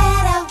the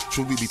ghetto.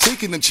 Should we be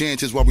taking them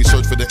chances while we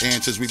search for the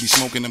answers? We be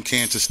smoking them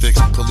cancer sticks.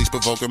 Police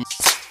provoking.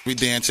 We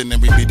dancing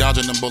and we be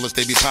dodging them bullets.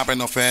 They be popping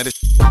off at it.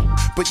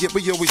 But yet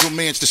we always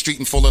romance the street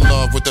and fall in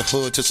love with the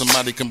hood till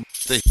somebody come.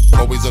 They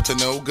always up to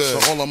no good.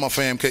 So all of my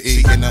fam could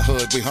eat in the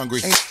hood. We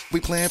hungry. Ain't we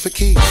playing for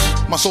keys?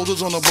 My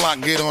soldiers on the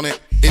block, get on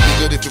it. It'd be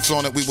good if you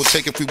flaunt it. We will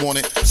take if we want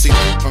it. See,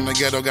 from the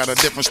ghetto got a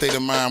different state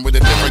of mind with a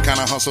different kind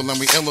of hustle, and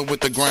we iller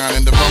with the grind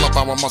and develop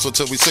our muscle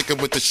till we sicker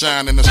with the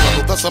shine and the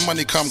struggle. Thus our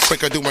money come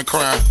quicker doing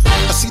crime.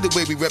 I see the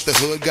way we rep the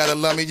hood. Gotta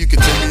love me. You can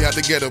take me out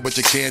the ghetto, but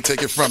you can't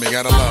take it from me.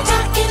 Gotta love me.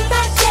 Talking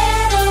about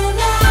ghetto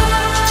life.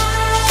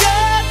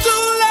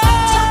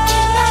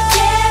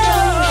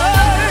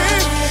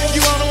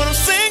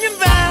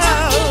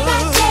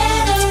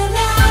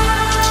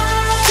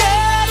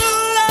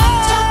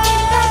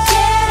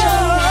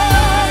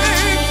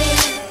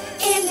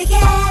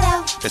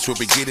 That's where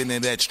we get into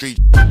that street.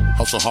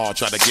 Hustle hard,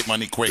 try to get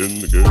money quick. In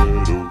the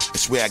ghetto.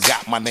 It's where I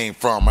got my name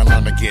from. I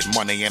learned to get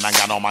money and I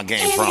got all my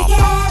game from.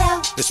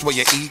 It's where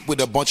you eat with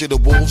a bunch of the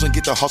wolves and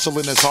get the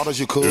hustling as hard as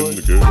you could. In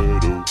the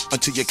ghetto.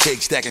 Until your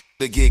cake stacking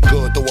to get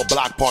good. Throw a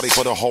block party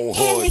for the whole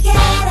hood.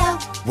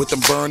 With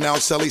them burnout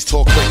cellies,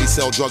 talk crazy,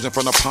 sell drugs in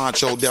front of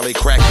Poncho Deli.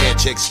 Crackhead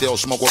chicks still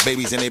smoke with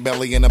babies in their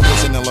belly. In the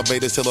prison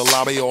elevators till the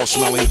lobby all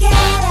smelly.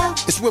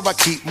 It's where I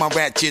keep my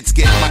ratchets,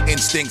 get my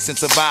instincts and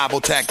survival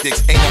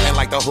tactics. Ain't nothing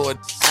like the hood.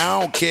 I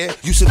don't care.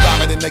 You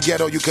survive it in the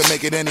ghetto, you can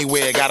make it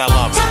anywhere. Gotta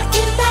love it.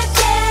 Talking about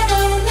ghetto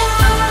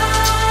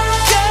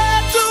life.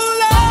 Ghetto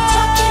life.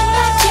 Talking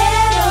about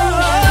ghetto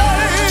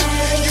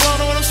life. You wanna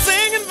know what I'm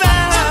singing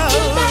about?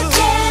 Talking about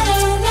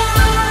ghetto life.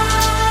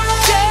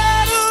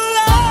 Ghetto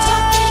life.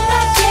 Talking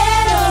about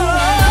ghetto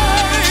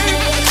life.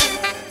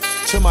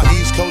 To my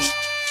East Coast,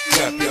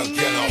 rap your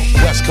ghetto.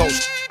 West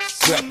Coast,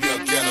 rap your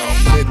ghetto.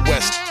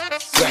 Midwest,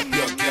 rap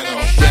your ghetto.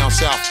 Down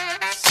South,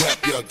 rap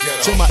your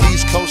ghetto. To my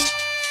East Coast,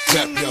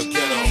 rap your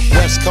ghetto.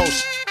 West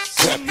Coast,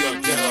 rap your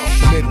ghetto.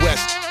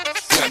 Midwest,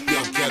 rap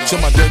your ghetto. To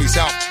my dirty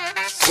South,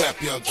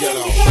 rap your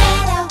ghetto.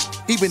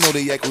 Even though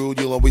they act rude,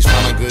 you'll always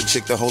find a good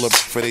chick to hold up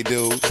for they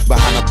do.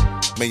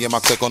 Behind me and my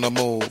clique on the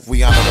move.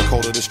 We honor the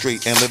code of the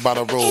street and live by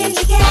the rules.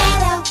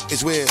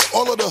 is where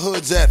all of the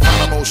hoods at.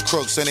 Find the most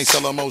crooks and they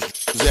sell the most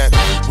at.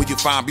 Where you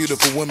find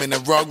beautiful women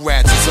and rug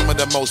rats and some of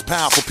the most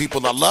powerful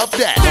people. I love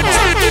that.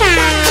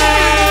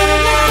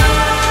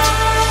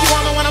 You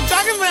all know what I'm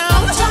talking about?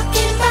 I'm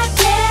talking about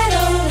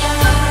ghetto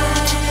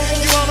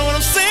life. You all know what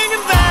I'm singing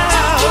about?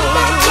 Talking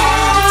about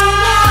ghetto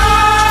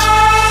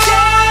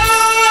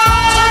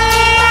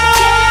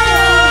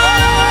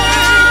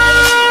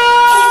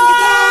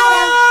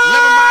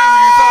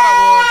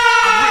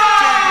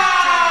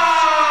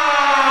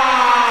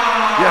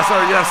Yes,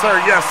 sir, yes, sir,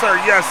 yes, sir,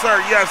 yes, sir,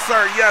 yes,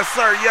 sir, yes,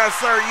 sir, yes,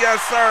 sir,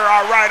 yes, sir.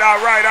 All right,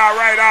 all right, all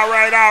right, all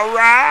right, all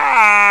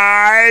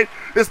right.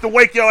 It's the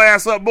Wake Your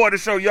Ass Up Morning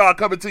Show, y'all,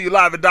 coming to you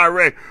live and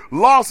direct.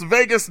 Las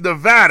Vegas,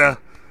 Nevada.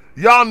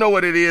 Y'all know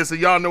what it is, and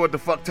y'all know what the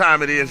fuck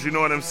time it is, you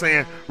know what I'm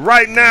saying?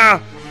 Right now,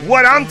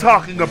 what I'm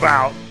talking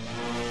about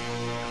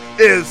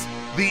is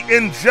the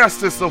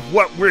injustice of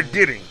what we're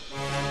getting.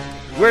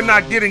 We're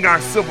not getting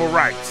our civil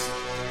rights.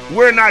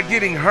 We're not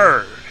getting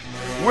heard.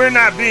 We're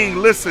not being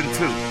listened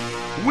to.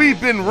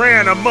 We've been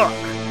ran amok.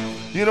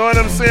 You know what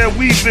I'm saying?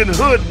 We've been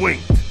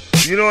hoodwinked.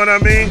 You know what I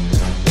mean?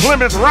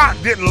 Plymouth Rock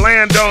didn't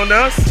land on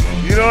us.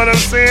 You know what I'm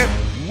saying?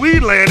 We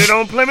landed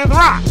on Plymouth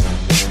Rock.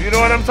 You know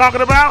what I'm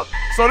talking about?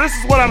 So this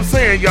is what I'm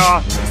saying,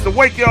 y'all. It's the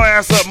Wake Your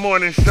Ass Up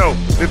Morning Show.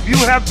 If you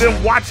have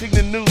been watching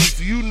the news,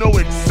 you know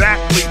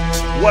exactly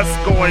what's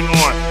going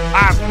on.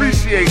 I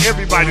appreciate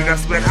everybody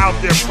that's been out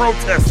there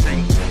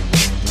protesting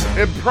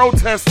and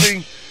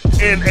protesting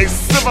in a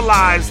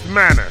civilized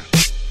manner.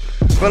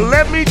 But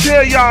let me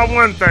tell y'all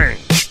one thing.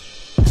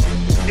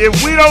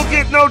 If we don't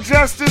get no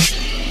justice,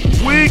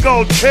 we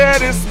gon' tear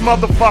this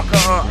motherfucker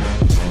up.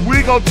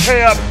 We gon'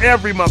 tear up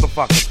every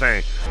motherfucking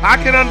thing. I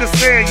can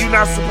understand you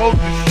not supposed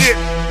to shit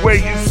where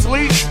you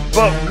sleep,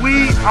 but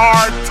we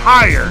are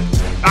tired.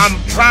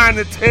 I'm trying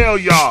to tell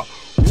y'all,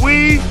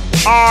 we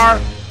are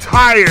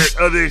tired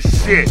of this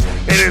shit.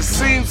 And it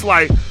seems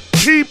like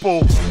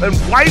people and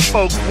white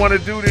folks want to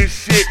do this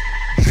shit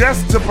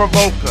just to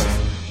provoke us.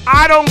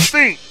 I don't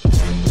think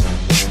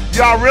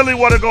y'all really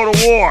want to go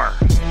to war.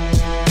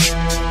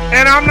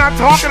 And I'm not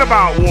talking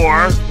about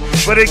war,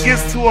 but it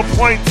gets to a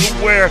point to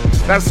where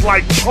that's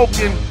like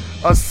poking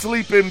a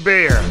sleeping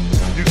bear.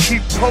 You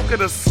keep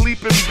poking a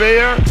sleeping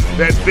bear,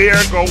 that bear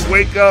gonna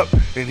wake up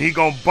and he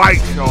gonna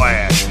bite your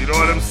ass. You know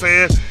what I'm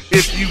saying?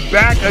 If you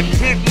back a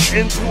kitten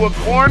into a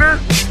corner,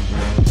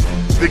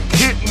 the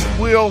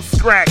kitten will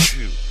scratch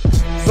you.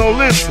 So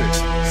listen,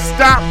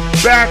 stop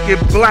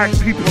backing black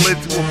people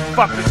into a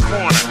fucking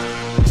corner.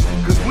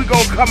 Cause we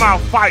gonna come out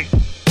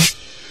fighting.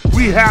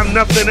 We have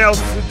nothing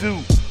else to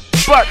do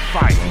but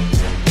fight.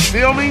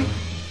 Feel me?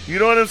 You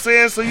know what I'm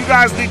saying? So you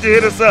guys need to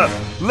hit us up.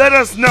 Let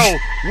us know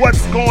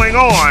what's going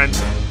on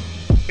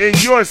in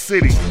your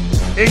city,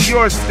 in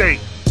your state,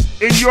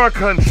 in your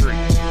country.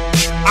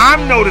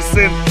 I'm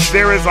noticing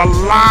there is a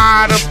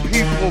lot of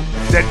people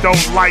that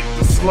don't like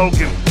the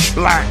slogan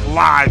Black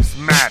Lives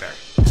Matter.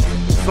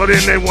 So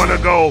then they want to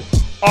go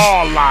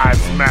All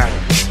Lives Matter.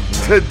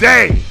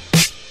 Today,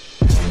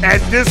 at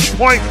this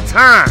point in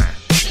time,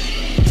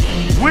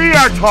 we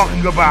are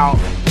talking about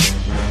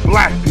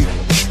black people,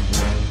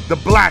 the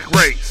black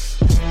race,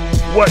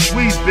 what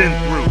we've been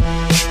through,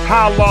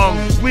 how long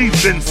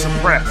we've been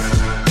suppressed.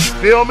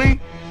 Feel me?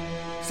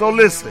 So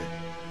listen,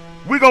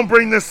 we're going to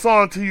bring this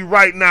song to you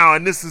right now,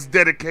 and this is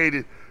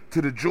dedicated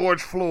to the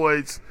George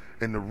Floyds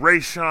and the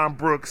Rayshon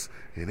Brooks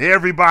and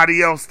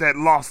everybody else that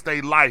lost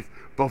their life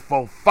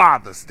before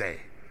Father's Day.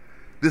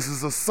 This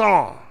is a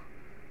song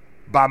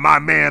by my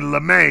man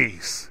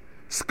LeMaze.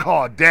 It's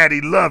called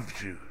Daddy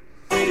Loves You.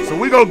 So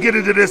we gonna get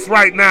into this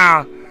right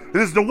now.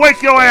 This is the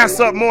Wake Your Ass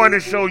Up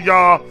Morning Show,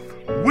 y'all.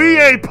 We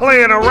ain't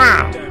playing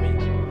around.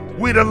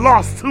 We done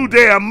lost too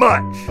damn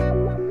much.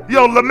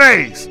 Yo,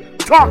 LeMaze,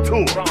 talk to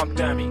him.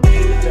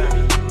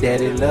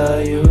 Daddy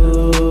love you.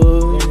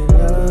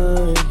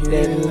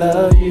 Daddy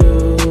love you.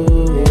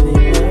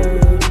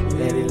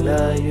 Daddy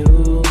love you.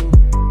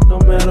 No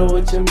matter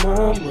what your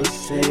mama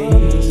say.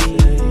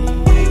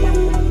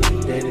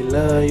 Daddy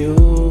love you.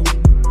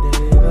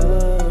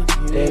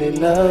 Daddy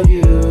love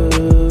you.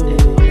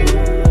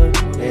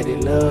 Daddy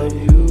love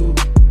you.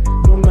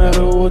 No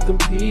matter what the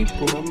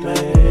people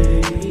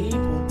make.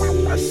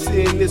 I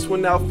send this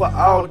one out for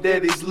all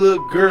daddy's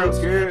little girls.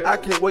 I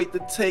can't wait to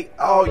take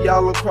all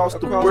y'all across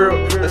the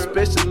world,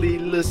 especially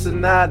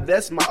listen now,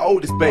 that's my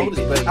oldest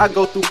baby. I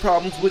go through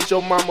problems with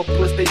your mama,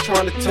 plus they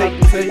trying to take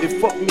me. They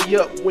fuck me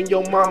up when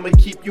your mama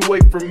keep you away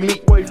from me.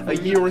 A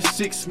year and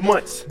 6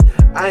 months,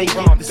 I ain't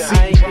get to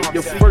see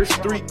your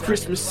first 3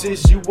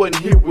 Christmases, you wasn't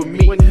here with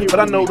me. But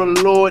I know the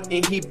Lord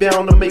and he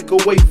bound to make a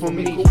way for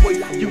me.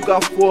 You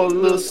got 4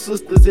 little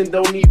sisters and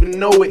don't even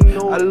know it.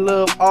 I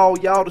love all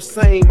y'all the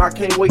same, I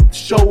can't wait to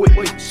show it.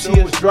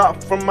 Tears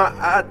drop from my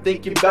eye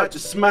thinking about your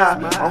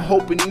smile. I'm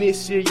hoping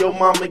this year your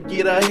mama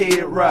get her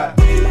head right.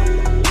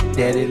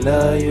 Daddy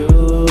love you.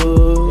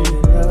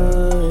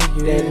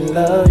 Daddy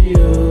love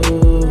you.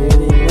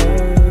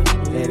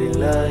 Daddy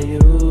love you.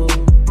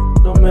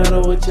 No matter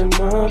what your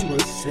mama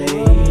say.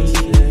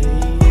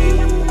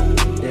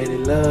 Daddy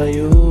love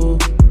you.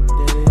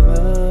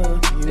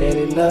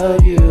 Daddy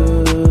love you.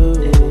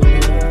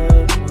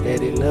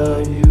 Daddy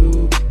love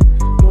you.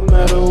 No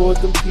matter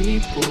what the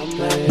people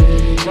say.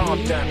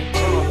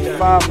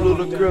 5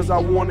 little girls, I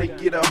wanna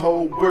get a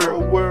whole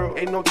world.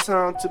 Ain't no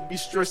time to be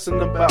stressing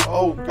about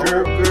old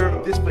girl.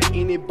 This for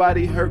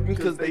anybody hurting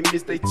cause they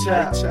miss their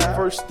child.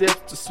 First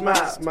step to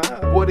smile.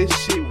 Boy, this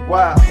shit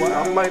wild.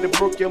 I might have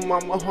broke your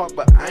mama heart,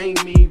 but I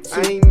ain't mean to.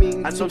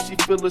 I know she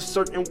feel a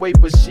certain way,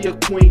 but she a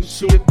queen.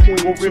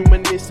 Won't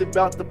reminisce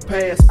about the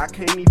past, I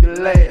can't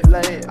even laugh.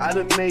 I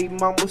done made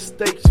my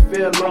mistakes,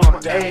 fell on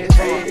my ass.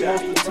 Most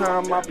of the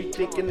time I be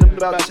thinking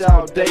about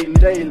y'all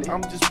daily.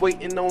 I'm just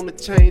waiting on the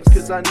change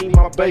cause I need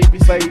my baby.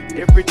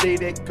 Every day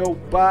that go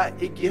by,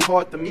 it get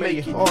hard to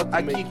make it.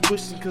 I keep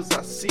pushing cause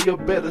I see a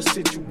better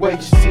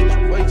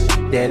situation.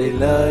 Daddy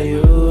love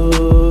you.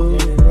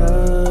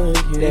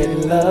 Daddy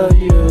love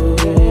you.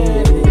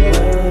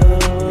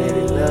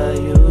 Daddy love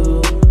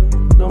you.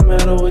 No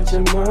matter what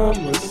your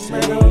mama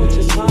say. Daddy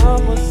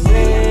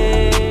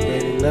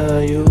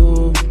love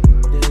you.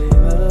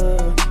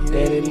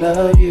 Daddy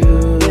love you.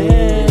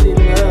 Daddy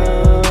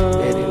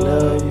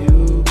love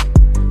you.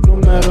 No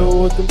matter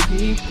what the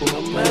people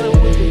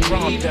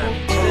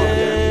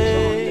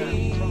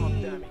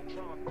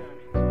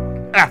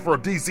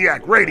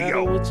AFRO-DISIAC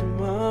Radio.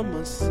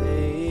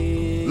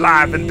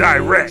 Live and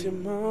direct.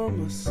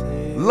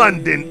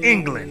 London,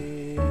 England.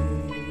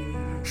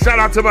 Shout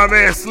out to my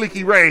man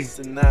Sleeky Ray,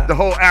 the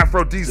whole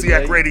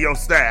AFRO-DISIAC Radio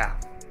staff.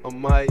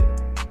 Amaya,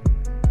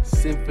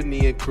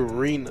 Symphony and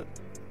Karina.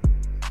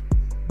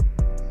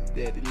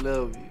 Daddy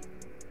love you.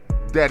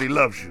 Daddy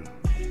loves you.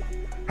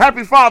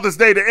 Happy Father's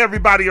Day to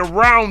everybody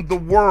around the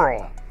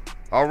world.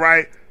 All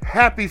right?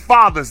 Happy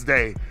Father's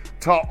Day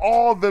to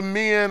all the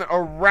men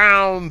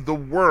around the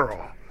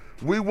world.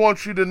 We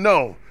want you to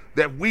know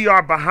that we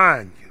are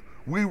behind you.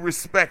 We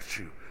respect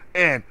you.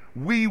 And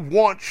we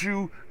want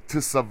you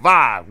to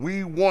survive.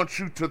 We want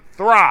you to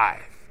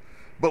thrive.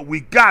 But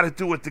we got to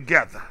do it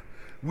together.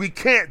 We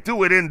can't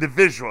do it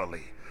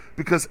individually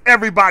because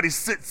everybody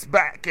sits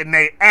back and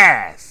they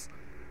ask,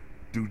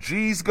 do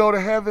G's go to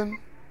heaven?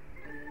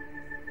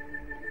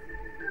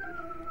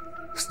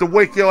 It's the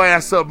Wake Your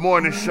Ass Up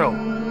morning show.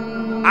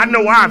 I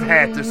know I've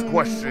had this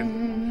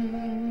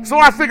question. So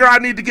I figure I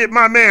need to get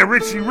my man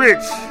Richie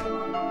Rich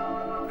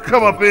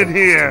come up in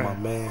here.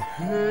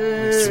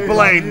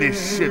 Explain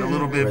this shit a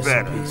little bit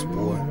better. Peace,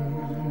 boy.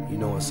 You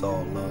know it's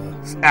all love.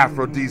 It's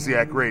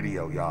AFRO-DISIAC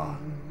Radio, y'all.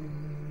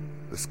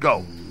 Let's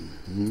go.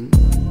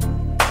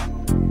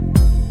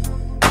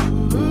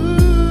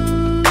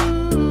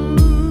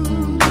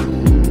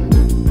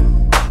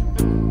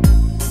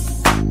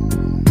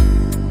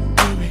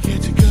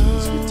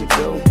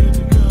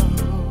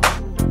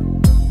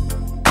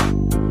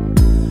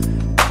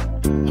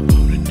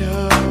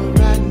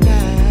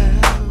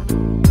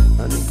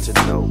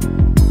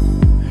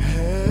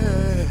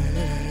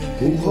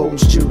 Who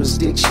holds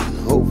jurisdiction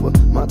over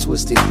my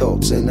twisted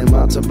thoughts? And am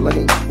I to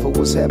blame for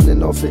what's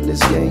happening off in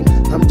this game?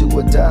 I'm do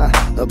or die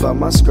about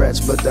my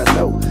scratch, but I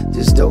know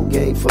this dope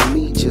game for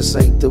me just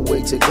ain't the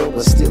way to go.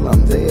 But still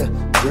I'm there,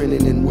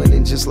 grinning and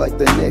winning just like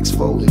the next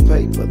folding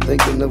paper.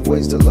 Thinking of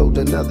ways to load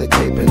another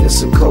cape, and it's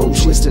some cold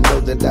shit to know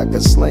that I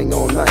can slang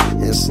all night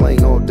and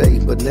slang all day,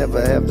 but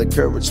never have the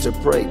courage to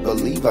pray.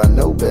 Believe I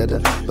know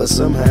better, but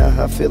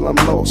somehow I feel I'm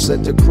lost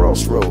at the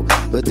crossroad.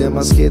 But am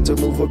I scared to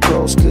move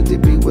across? Could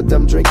it be what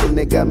I'm drinking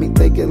that got me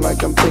thinking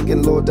like I'm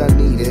thinking, Lord, I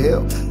need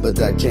help,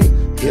 but I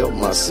can't help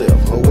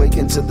myself.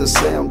 Awaken to the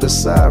sound of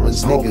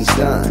sirens, niggas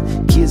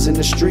dying, kids in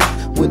the street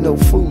with no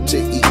food to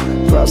eat,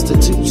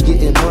 prostitutes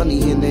getting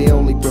money in their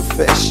only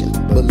profession.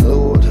 But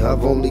Lord,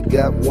 I've only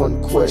got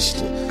one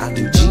question.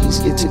 Do G's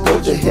get to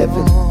go to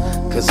heaven?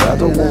 Cause I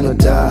don't wanna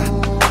die,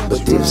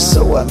 but if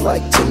so, I'd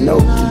like to know,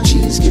 do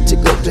G's get to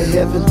go to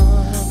heaven?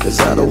 Cause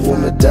I don't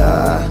wanna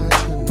die.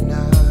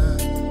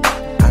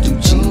 Do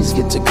G's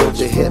get to go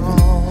to heaven?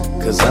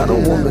 Cause I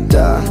don't wanna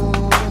die,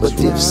 but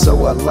if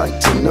so, I'd like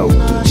to know,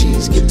 do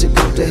G's get to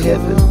go to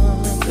heaven?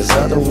 Cause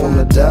I don't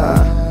wanna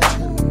die.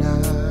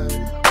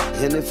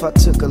 And if I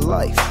took a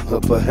life,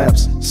 or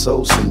perhaps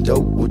sold some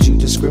dope, would you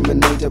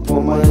discriminate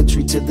upon my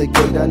entry to the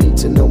gate? I need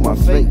to know my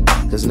fate,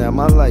 cause now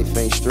my life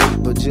ain't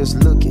straight. But just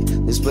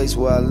looking, this place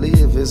where I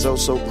live is oh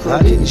so crooked.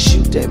 I didn't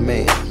shoot that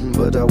man,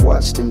 but I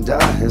watched him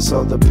die, and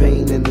saw the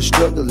pain and the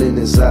struggle in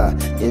his eye,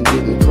 and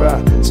didn't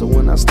cry. So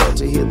when I start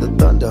to hear the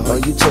thunder, are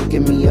you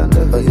taking me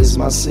under? Or is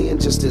my sin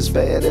just as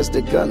bad as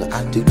the gunner?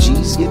 Do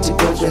G's get to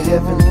go to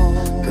heaven?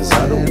 Cause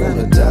I don't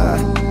wanna die.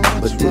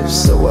 But if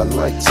so, I'd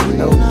like to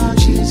know, do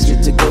G's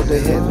get to go to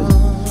heaven?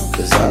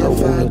 Cause I don't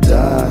wanna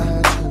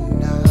die.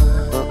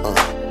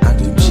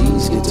 Do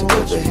G's get to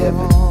go to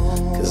heaven?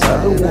 Cause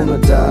I don't wanna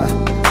die.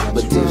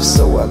 But if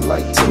so, I'd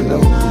like to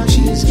know, do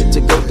G's get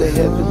to go to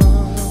heaven?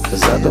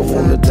 Cause I don't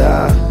wanna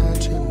die.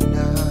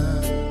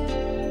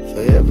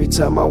 For every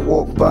time I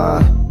walk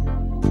by,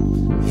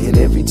 and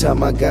every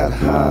time I got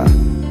high,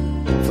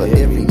 for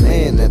every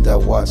man that I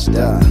watched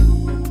die,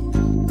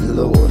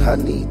 Lord, I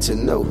need to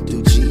know,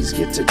 do G's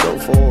get to go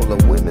for all the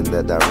women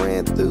that I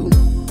ran through?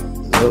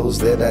 Those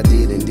that I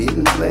did and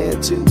didn't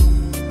plan to?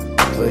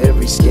 For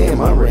every scam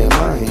I ran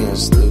my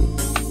hands through.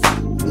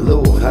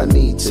 Lord, I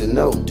need to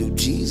know, do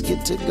G's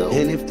get to go?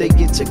 And if they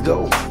get to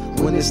go,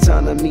 when it's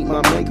time to meet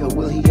my maker,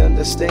 will he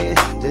understand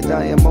that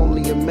I am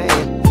only a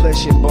man,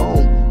 flesh and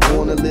bone?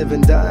 Wanna live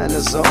and die in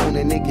a zone,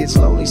 and it gets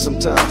lonely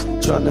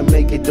sometimes trying to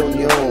make it on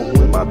your own.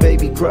 When my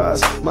baby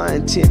cries, my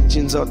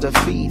intentions are to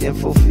feed and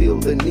fulfill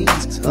the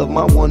needs of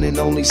my one and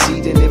only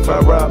seed. And if I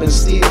rob and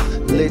steal,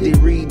 let it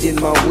read in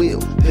my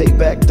will, pay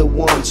back the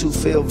ones who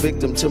fell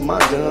victim to my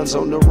guns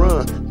on the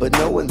run, but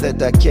knowing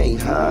that I can't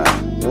hide.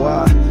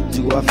 Why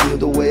do I feel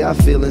the way I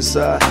feel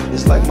inside?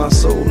 It's like my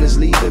soul is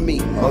leaving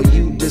me. Are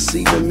you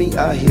deceiving me?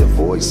 I hear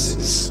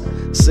voices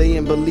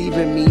saying, believe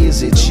in me,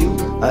 is it you?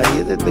 I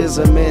hear that there's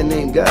a man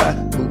named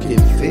God who can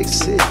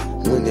fix it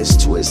when it's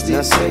twisted.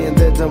 Not saying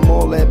that I'm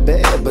all that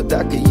bad, but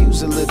I could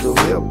use a little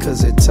help,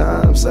 cause at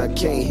times I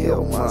can't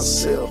help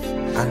myself.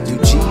 Do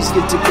G's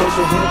get to go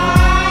to heaven?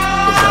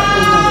 Cause I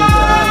don't wanna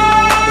die,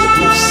 but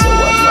if so,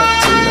 I'd like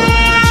to know.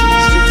 Do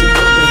G's get to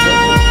go to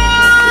heaven?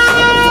 Cause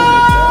I don't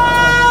wanna die.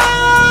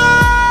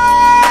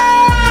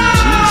 Do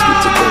G's get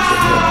to go to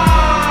heaven?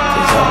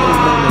 Cause I don't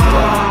wanna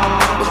die,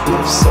 but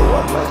if so,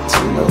 I'd like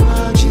to know.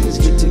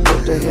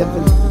 To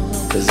heaven,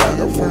 cause I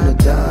don't wanna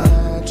die.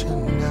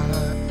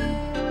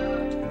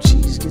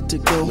 G's get to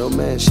go. No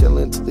man shall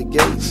enter the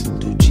gates.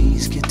 Do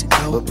G's get to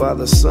go? But by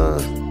the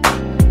Son,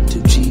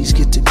 do G's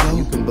get to go?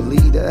 You can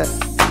believe that.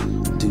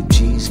 Do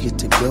G's get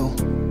to go?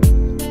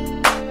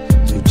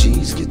 Do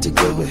G's get to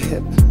go to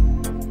heaven?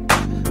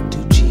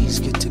 Do G's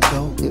get to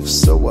go? If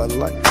so, I'd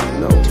like to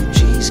know. Do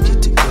G's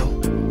get to go?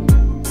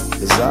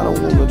 Cause I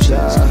don't wanna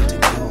die.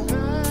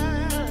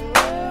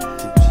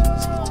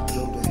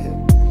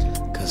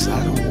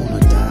 I don't wanna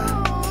die,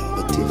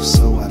 but if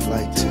so, I'd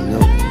like to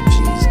know.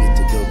 G's get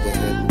to go to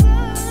heaven,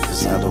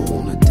 cause I don't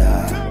wanna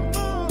die.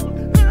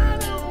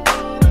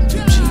 Do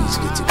G's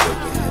get to go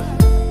to heaven,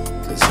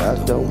 cause I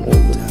don't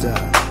wanna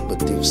die,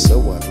 but if so,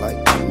 I'd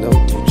like to know.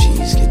 Do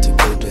G's get to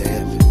go to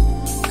heaven,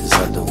 cause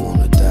I don't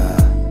wanna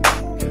die.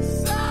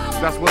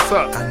 That's what's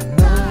up.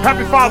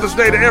 Happy Father's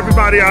Day to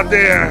everybody out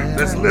there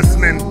that's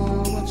listening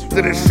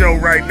to this show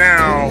right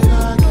now.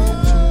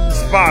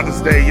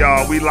 Father's Day,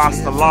 y'all. We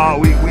lost a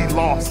lot. We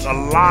lost a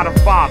lot of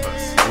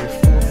fathers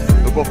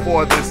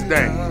before this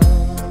day.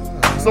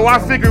 So I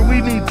figured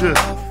we need to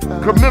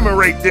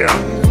commemorate them.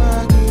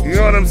 You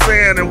know what I'm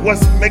saying? And what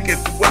make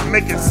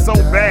it so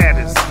bad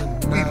is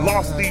we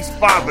lost these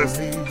fathers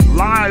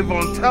live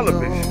on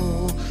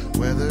television.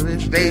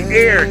 They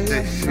aired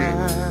this shit.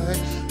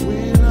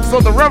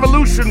 So the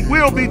revolution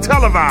will be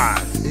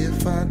televised.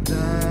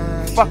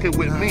 Fuck it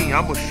with me.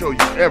 I'm gonna show you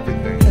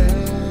everything.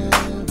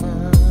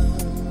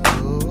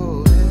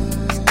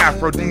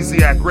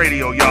 AFRO-DISIAC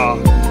Radio, y'all.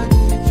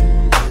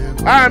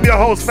 I am your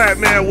host,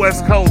 Phatman,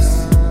 West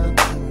Coast.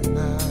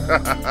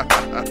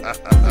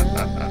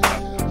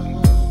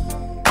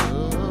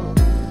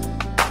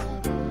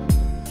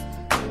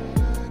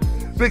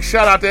 Big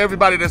shout out to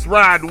everybody that's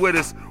riding with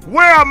us.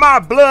 Where are my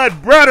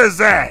blood brothers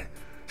at?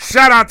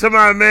 Shout out to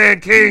my man,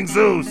 King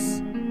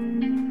Zeus.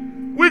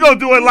 We gonna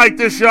do it like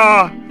this,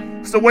 y'all.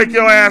 It's the Wake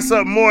Your Ass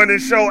Up Morning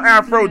Show,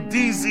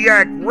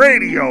 AFRO-DISIAC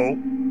Radio.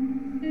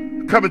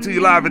 Coming to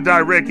you live and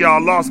direct, y'all,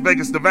 Las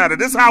Vegas, Nevada.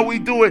 This is how we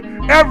do it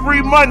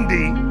every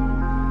Monday,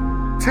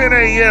 10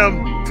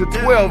 a.m. to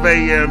 12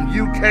 a.m.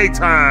 UK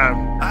time.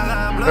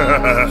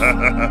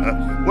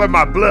 Where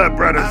my blood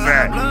brothers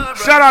at?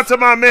 Shout out to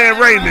my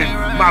man Raymond,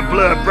 my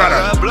blood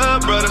brother.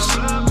 Blood brothers,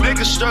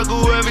 niggas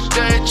struggle every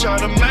day trying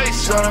to make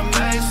some.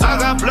 I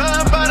got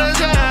blood brothers,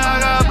 yeah, I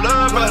got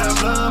blood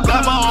brothers.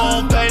 Got my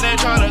own pain, they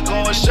trying to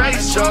go and shake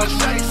some.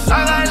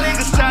 I got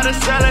niggas trying to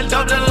sell it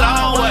dope the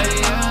long way.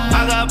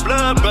 I got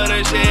blood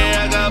brothers,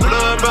 yeah, I got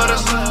blood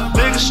brothers.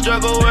 Niggas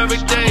struggle every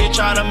day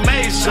trying to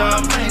make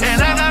some.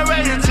 And I got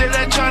ready till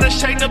they trying to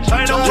shake the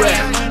pain away.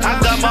 I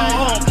got my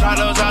own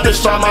problems, I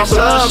just try my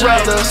blood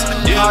brothers.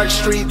 Park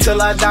Street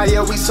till I die,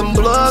 yeah, we some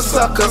blood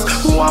suckers.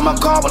 Who I'ma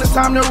call when it's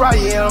time to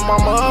riot? Yeah, my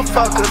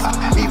motherfuckers.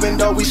 Even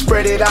though we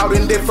spread it out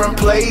in different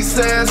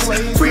places,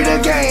 free the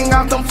gang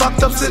out them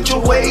fucked up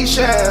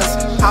situations.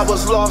 I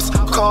was lost,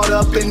 caught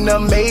up in the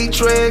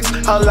matrix.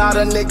 A lot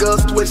of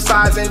niggas switch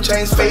sides and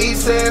change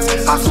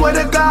faces. I swear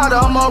to God,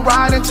 I'ma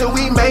ride until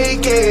we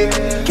make it.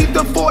 Keep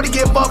the 40,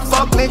 give a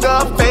fuck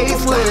nigga a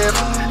facelift.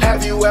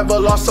 Have you ever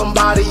lost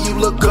somebody you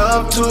look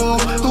up to,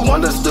 who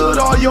understood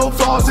all your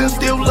flaws and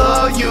still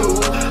love you?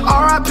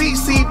 R.I.P.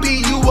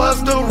 CB, you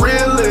was the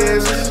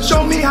realest.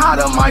 Show me how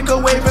to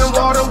microwave and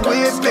water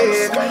whip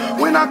it.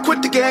 When I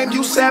quit the game,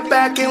 you sat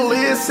back and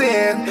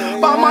listened.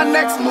 About my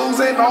next moves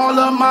and all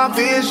of my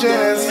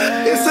visions.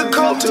 It's a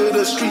call to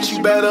the streets,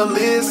 you better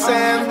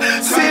listen.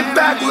 Sit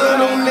back,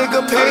 little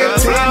nigga, pay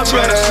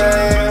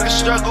attention.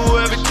 Struggle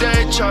every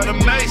day trying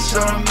to make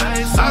some.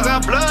 I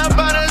got blood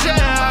brothers, yeah,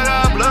 I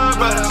got blood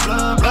brothers.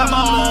 Got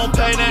my own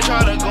pain, they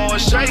tryna go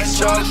and shake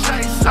some.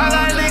 I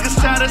got niggas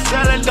trying to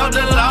sell it dope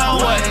the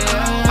long way.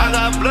 I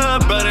got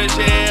blood brothers,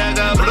 yeah, I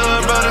got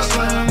blood brothers.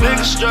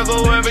 Niggas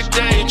struggle every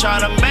day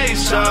trying to make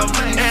some.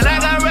 And I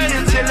got ready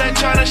to till they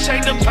tryna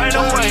shake the pain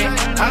away.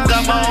 I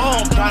got my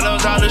own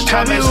problems, all this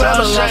time Have you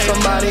ever lost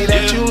somebody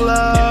that you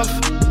love?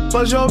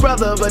 Was your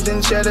brother but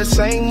didn't share the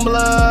same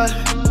blood?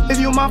 If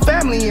you my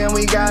family and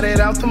we got it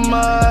out the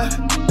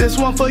mud, this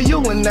one for you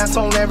and that's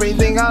on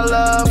everything I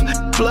love.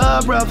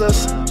 Blood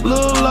brothers,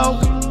 Lil Low,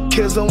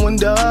 Kizzle and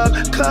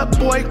Doug, Cut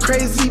Boy,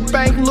 Crazy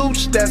Bank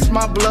Looch, that's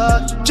my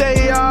blood.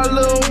 JR,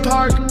 Lil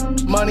Park,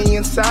 Money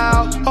and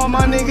Sal. All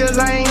my niggas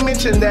I ain't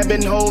mentioned that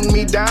been holding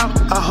me down.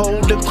 I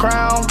hold the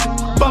crown,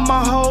 but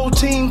my whole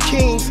team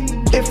kings.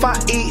 If I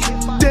eat,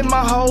 then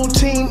my whole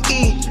team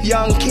eat.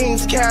 Young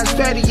Kings, Cash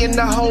Fatty, and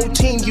the whole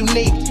team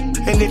unique.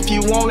 And if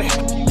you want it,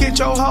 get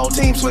your whole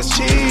team Swiss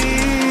cheese.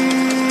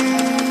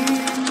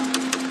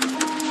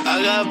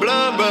 I got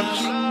blood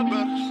brothers.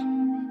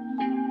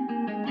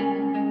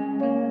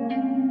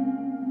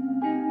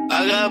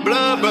 I got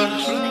blood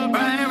brothers.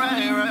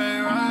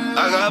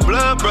 I got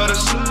blood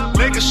brothers.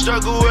 Niggas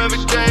struggle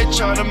every day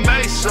trying to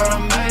make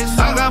some.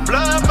 I got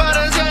blood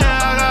brothers, yeah,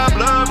 I got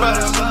blood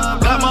brothers.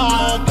 Got my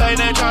own pain,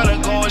 they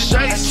tryna go and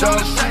shake some.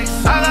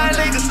 I got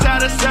niggas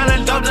tired of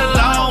selling dope the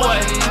long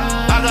way.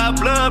 I got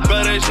blood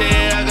brothers,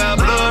 yeah, I got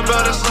blood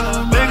brothers.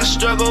 Niggas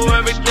struggle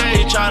every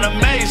day tryna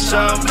make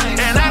some.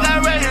 And I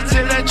got ready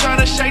till they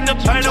tryna shake the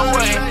pain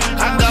away.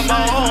 I got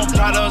my own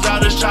problems, I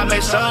just try to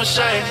make some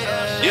shake.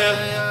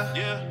 Yeah.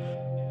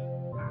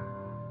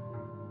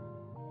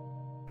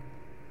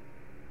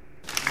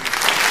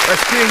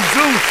 That's King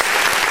Zeus,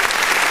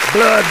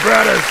 Blood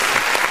Brothers.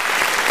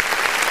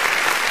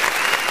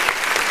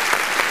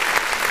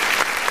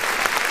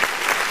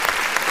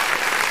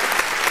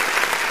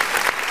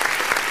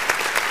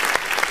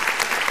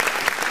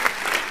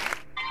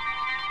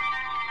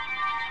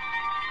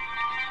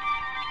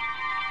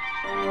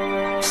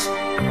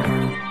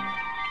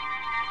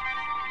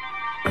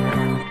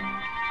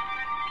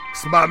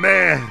 It's my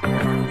man,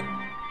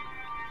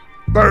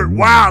 Burt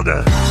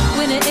Wilder.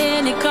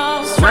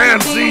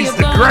 Ramses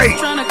the Great.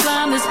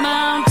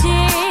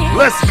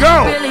 Let's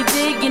go. Really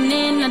digging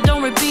in, I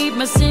don't repeat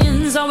my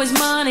sins, always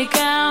money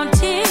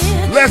counting.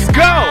 Let's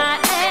go. I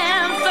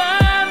am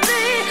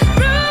firmly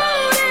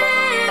rooted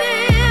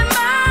in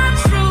my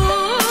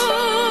truth.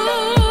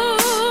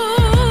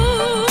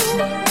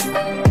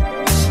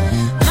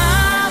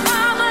 My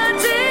mama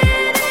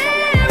didn't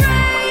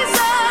raise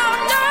up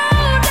no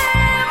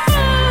damn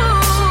fool.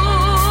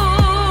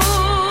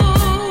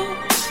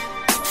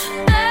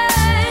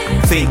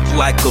 Think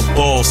like a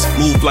boss,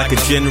 move like a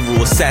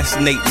general,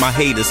 assassinate my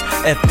haters,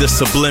 F the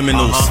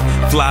subliminals.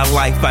 Fly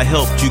life, I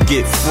helped you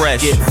get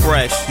fresh. You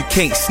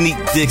can't sneak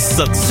this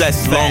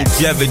success,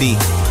 longevity.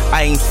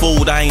 I ain't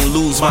fooled, I ain't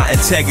lose my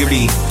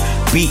integrity.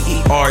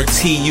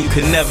 BERT, you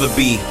can never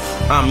be.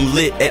 I'm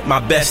lit at my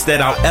best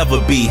that I'll ever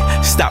be.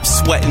 Stop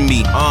sweating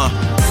me,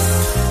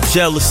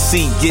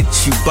 Jealousy get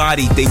you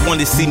bodied. They want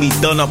to see me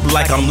done up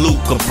like I'm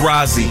Luca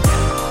Brasi.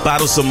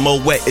 Bottles of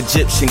Moet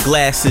Egyptian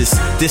glasses.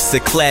 This a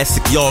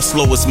classic, y'all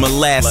slow as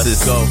molasses.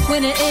 Let's go.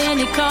 When it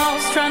any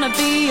calls, trying to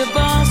be a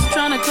boss,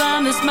 trying to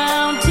climb this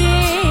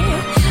mountain.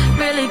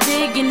 Really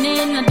digging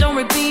in, I don't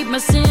repeat my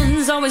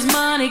sins, always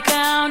money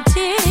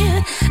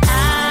counting.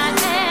 I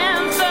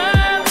am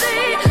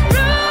firmly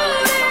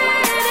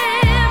rooted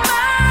in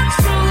my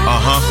truth.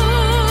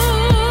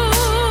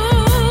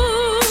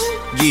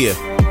 Yeah.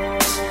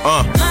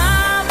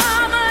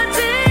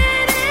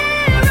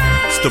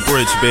 It's the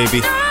bridge,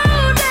 baby.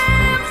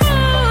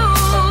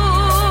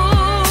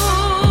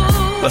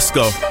 Let's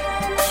go.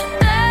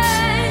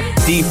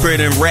 Deeper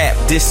than rap,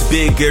 this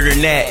bigger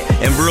than that.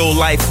 In real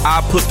life,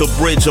 I put the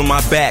bridge on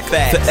my back.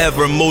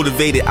 Forever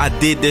motivated, I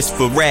did this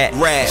for rap.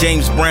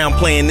 James Brown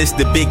playing this,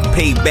 the big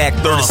payback.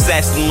 Third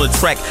assassin on the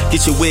track,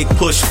 get your wig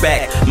pushed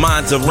back.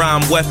 Mine's a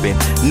rhyme weapon,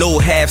 no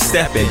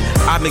half-stepping.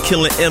 I've been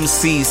killing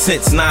MCs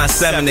since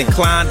 9-7.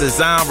 Inclined,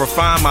 design,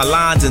 refine my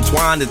lines,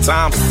 entwined in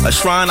time. A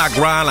shrine, I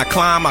grind, I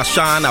climb, I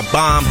shine, I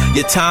bomb.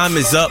 Your time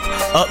is up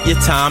your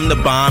time to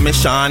bomb and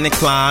shine and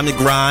climb. Your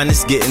grind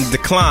is getting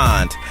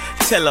declined.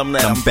 Tell them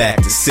that I'm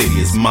back, the city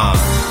is mine.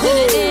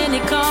 Any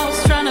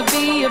calls, trying to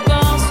be a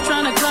boss,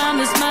 trying to climb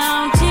this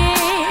mountain.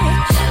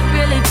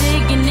 Really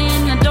digging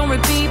in, I don't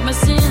repeat my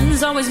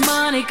sins, always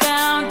money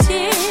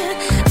counting.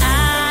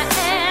 I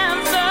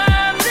am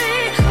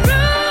firmly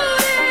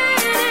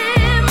rooted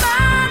in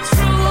my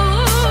truth.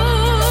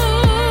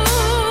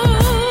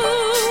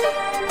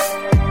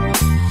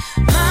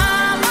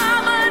 My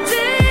mama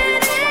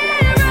didn't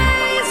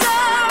raise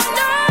up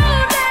no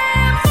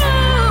damn fool.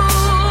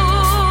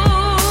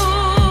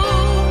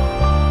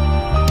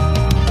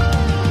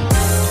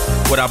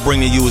 What I bring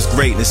to you is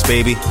greatness,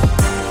 baby.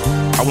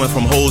 I went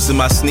from holes in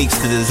my sneaks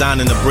to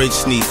designing the bridge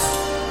sneak.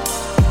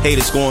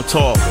 Haters gon'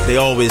 talk, they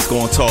always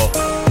gon' talk.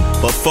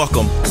 But fuck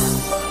them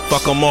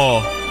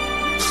all.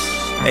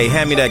 Hey,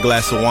 hand me that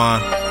glass of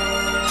wine.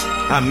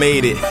 I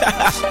made it.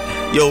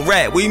 Yo,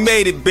 Rat, we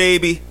made it,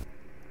 baby.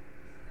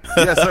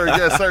 Yes, sir,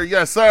 yes, sir,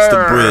 yes, sir. It's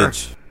the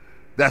bridge.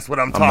 That's what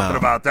I'm talking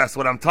about. That's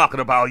what I'm talking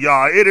about,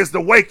 y'all. It is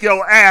the Wake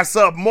Your Ass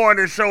Up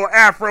morning show,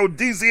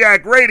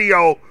 AFRO-DISIAC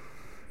Radio.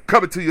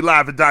 Coming to you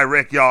live and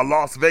direct, y'all.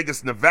 Las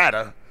Vegas,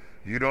 Nevada.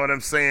 You know what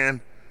I'm saying?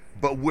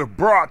 but we're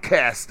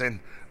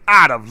broadcasting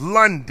out of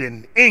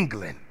London,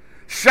 England.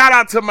 Shout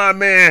out to my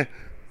man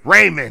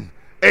Raymond,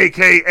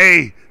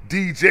 aka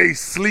DJ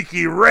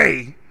Sleeky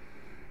Ray,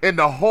 and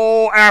the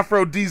whole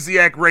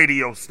AFRO-DISIAC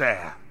radio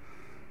staff.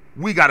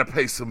 We gotta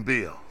pay some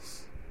bills.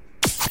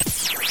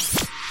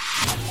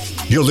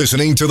 You're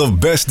listening to the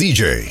best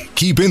DJ,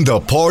 keeping the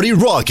party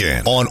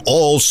rocking on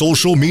all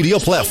social media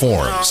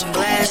platforms.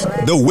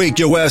 The Wake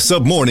Your Ass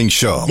Up Morning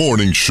Show.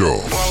 Morning Show.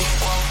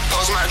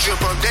 Post my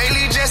drip up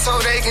daily just so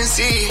they can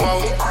see.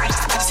 Whoa.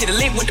 See the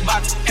link with the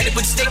box, had to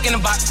put the stick in the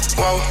box.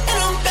 Whoa.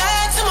 And I'm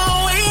back to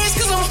my ways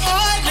cause I'm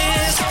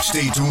heartless.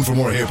 Stay tuned for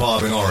more hip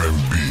hop and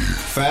R&B.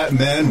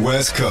 Phatman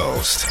West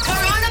Coast.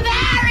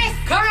 Coronavirus!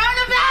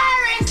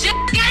 Coronavirus!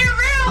 Just get it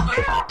real!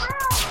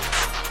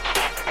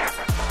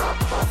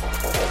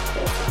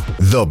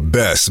 The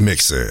best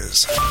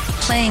mixes.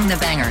 Playing the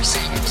bangers.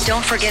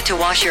 Don't forget to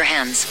wash your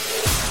hands.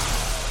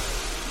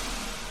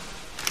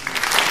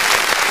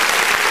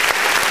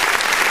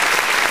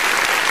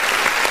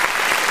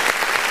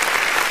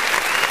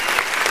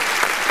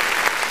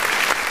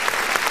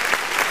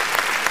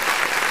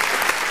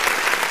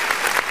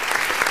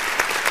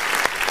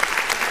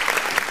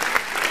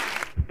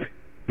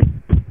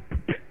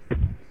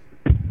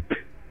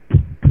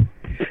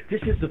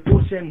 This is the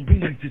Force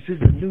MDs, this is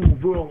the new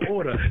world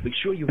order. Make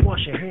sure you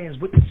wash your hands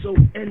with the soap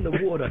and the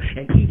water,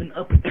 and even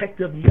a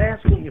protective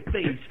mask on your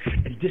face.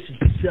 And distance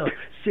yourself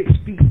 6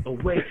 feet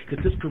away, cause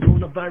this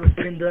coronavirus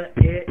in the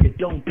air, it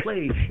don't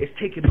play. It's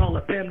taking all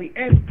our family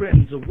and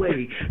friends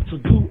away. So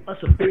do us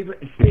a favor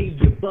and stay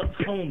your butts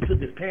home till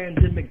this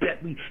pandemic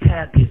that we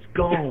have is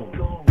gone.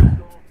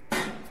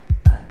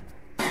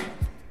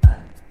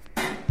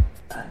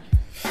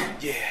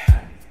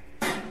 Yeah.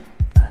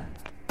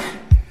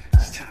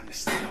 It's time to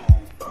stay home.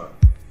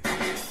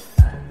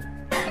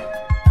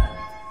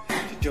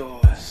 The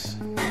doors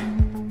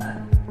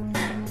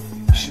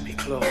should be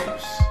closed.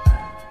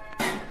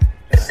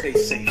 Let's stay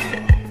safe,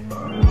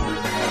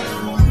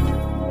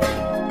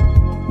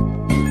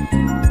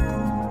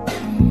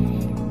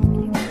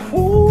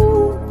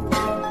 Ooh.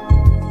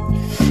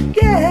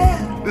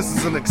 Yeah. This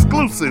is an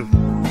exclusive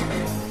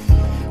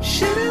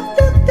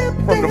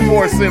from the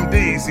Force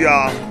MDs,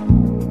 y'all.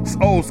 It's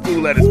old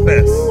school at its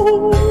best.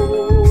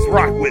 Let's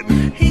rock with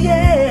me.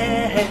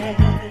 Yeah.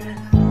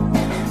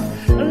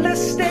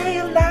 Let's stay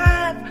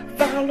alive.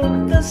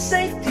 Follow the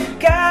safety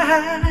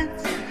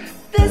guides.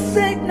 This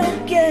ain't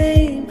no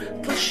game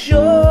for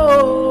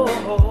sure.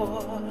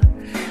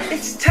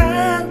 It's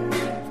time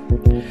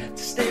to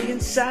stay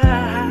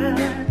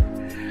inside.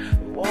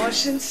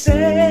 Wash and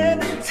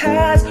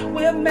sanitize.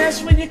 Wear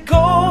masks when you go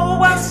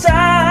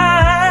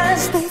outside.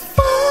 Stay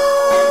 4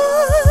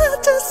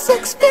 to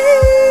 6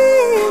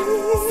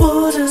 feet.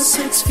 4 to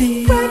 6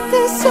 feet.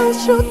 Practice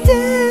social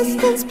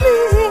distance,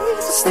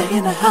 please. Stay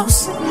in the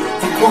house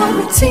and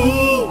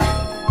quarantine.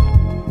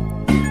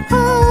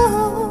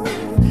 Oh,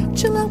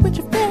 chill out with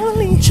your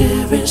family.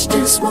 Cherish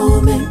this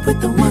moment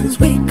with the ones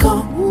we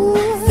call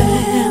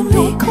family.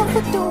 Don't cough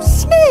or don't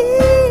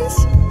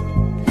sneeze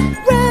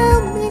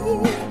around me.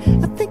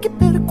 I think you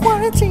better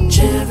quarantine.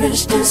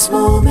 Cherish this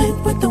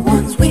moment with the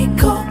ones we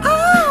call family.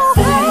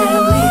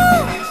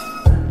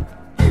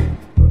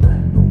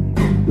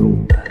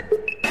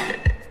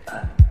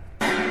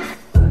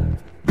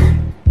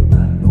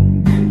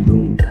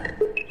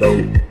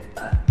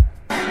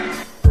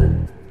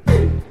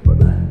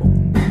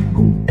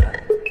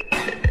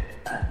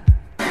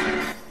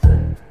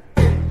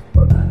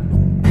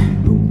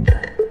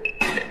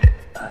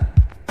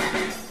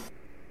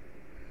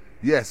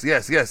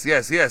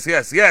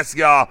 Yes,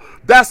 y'all.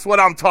 That's what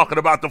I'm talking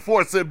about. The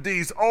Force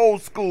MDs,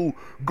 old school,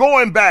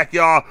 going back,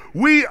 y'all.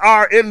 We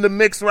are in the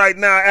mix right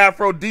now.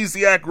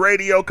 AFRO-DISIAC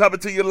Radio coming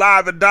to you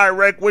live and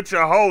direct with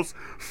your host,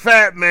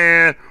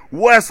 Phatman,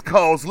 West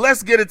Coast.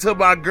 Let's get into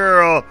my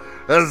girl,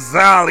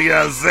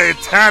 Azalia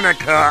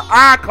Zatanica.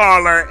 I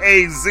call her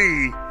AZ.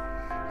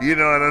 You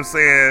know what I'm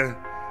saying?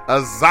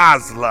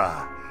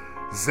 Azazla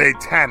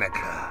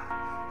Zatanica.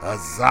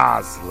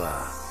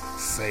 Azazla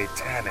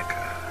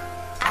Zatanica.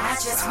 I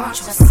just want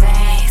your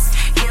space.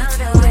 You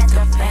do it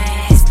the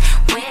best.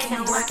 We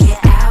can work it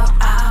out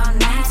all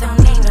night. Don't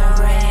need no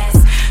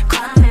rest.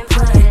 Come and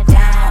put it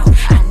down.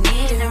 I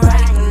need it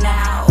right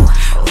now.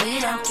 We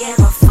don't give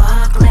a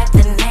fuck. Let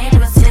the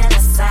neighbors hear the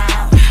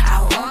sound. I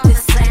want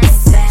this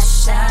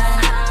sensation.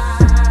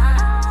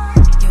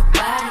 Your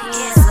body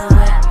is a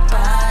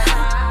weapon.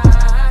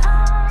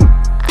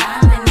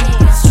 I'm in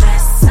need of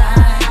stress,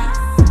 son.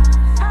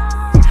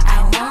 I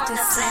want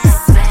this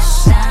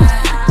sensation.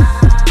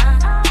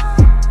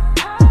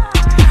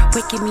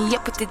 Waking me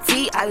up with the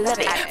D, I love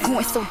it.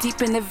 Going so deep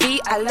in the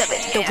V, I love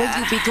it. The way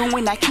you be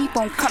going, I keep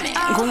on coming.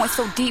 Going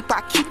so deep,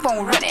 I keep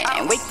on running.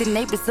 Wake the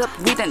neighbors up,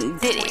 we done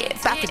did it.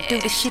 About to do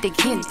this shit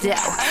again, though.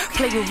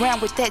 Play around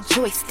with that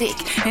joystick,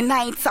 and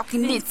I ain't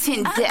talking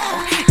Nintendo.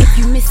 If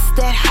you miss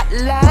that hot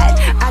light,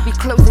 I be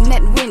closing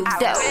that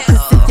window.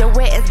 Cause if your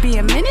ass be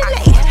a minute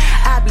late,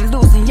 I be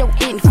losing your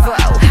info.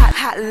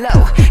 Hot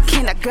low,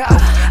 can I go?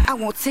 I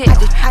won't tell,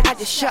 I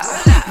just show.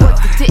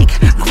 Work the dick,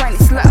 grind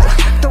it slow.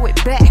 Throw it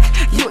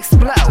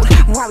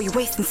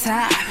wasting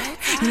time.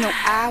 You know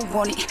I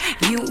want it,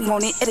 you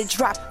want it at a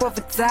drop of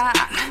a dime.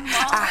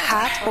 I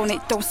hop on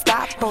it, don't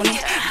stop on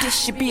it.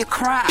 This should be a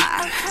crime.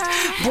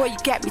 Boy, you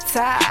got me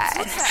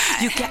tied.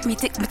 You got me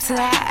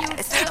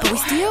stigmatized, but we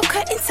still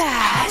cutting ties.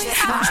 I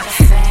just want your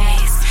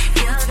face.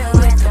 You do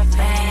it the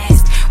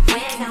best. We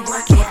can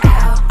work it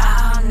out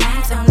all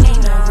night. Don't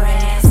need no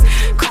rest.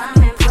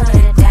 Come and put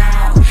it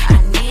down.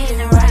 I need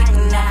it right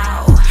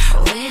now.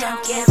 We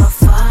don't give a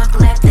fuck.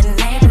 Let the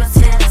neighbors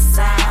hear the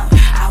sound.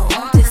 I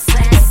want this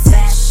sex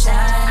session.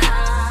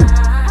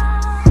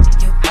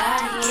 Your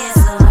body is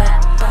a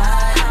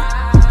weapon.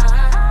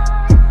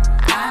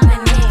 I'm in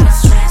need of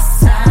stress,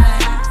 son.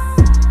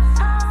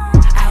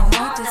 I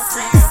want this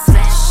sex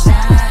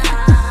session.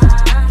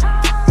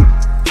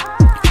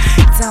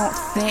 Don't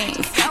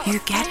think you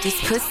got this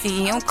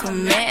pussy on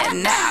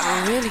command. Now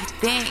I really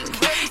think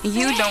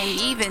you don't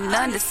even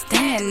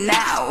understand.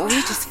 Now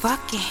we just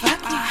fucking.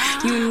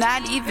 You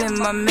not even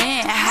my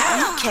man. How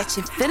you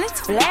catching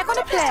feelings? Flag on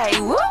the play.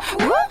 Woo,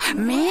 woo.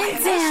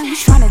 Man, damn, you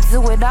tryna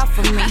do it all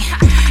for me.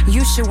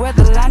 You should wear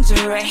the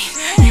lingerie.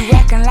 You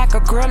acting like a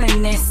girl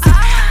in this.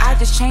 I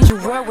just change your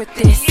world with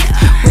this.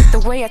 With the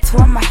way I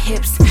twirl my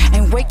hips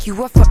and wake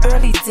you up for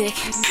early dick.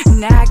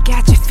 Now I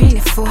got you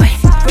feeling for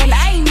it, but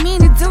I ain't mean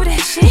to do that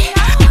shit.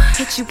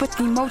 Hit you with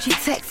emoji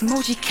text,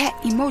 emoji cat,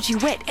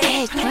 emoji wet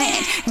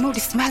eggplant, emoji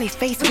smiley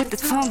face with the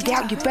tongue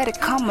out. You better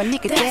come, a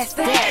nigga, that's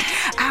dead.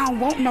 I don't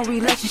want no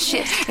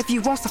relationship. If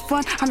you want some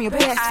fun, I'm your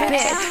best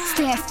bet.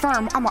 Stand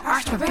firm, I'ma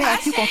arch my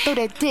back. You gon' throw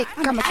that dick,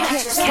 I'ma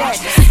catch that.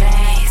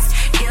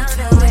 You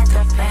do it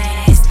the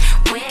best.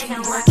 We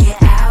can work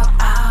it out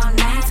all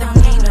night. Don't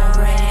need no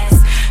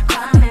rest.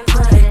 Come and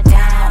put it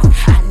down.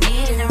 I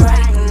need it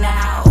right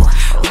now.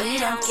 We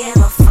don't give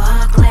a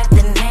fuck. Let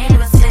the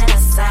neighbors hear the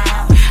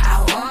sound.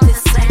 I want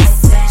this sex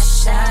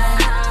session.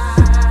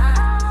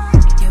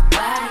 Your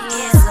body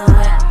is a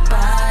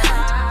weapon.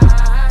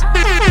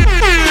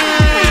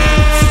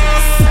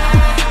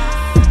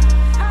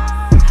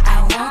 I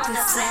want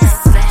this sex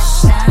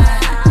session.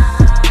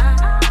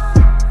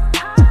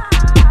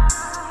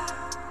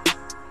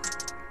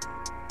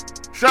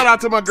 Shout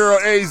out to my girl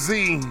AZ.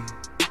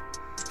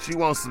 She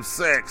wants some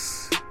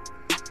sex.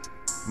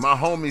 My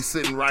homie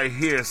sitting right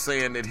here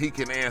saying that he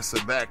can answer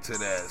back to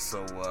that.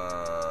 So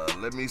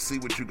let me see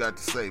what you got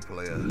to say,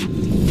 player.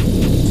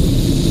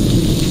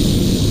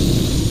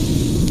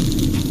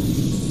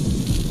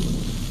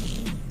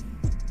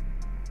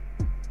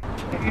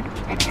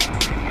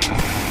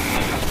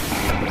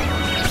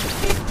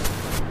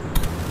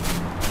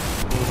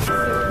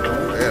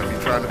 Damn, you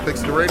trying to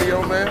fix the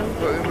radio, man?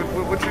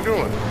 What you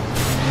doing?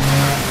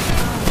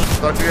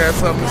 Thought you had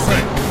something to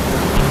say.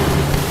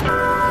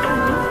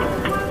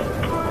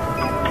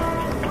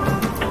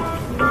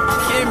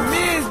 Can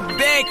Miss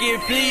Becky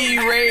please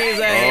raise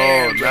her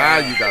hand? Oh, now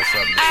you got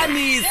something to say. I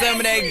need some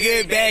of that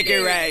good Becky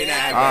right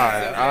now.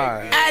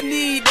 Alright. I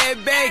need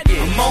that Becky.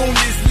 I'm on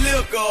this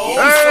liquor.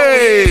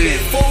 Hey!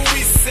 Before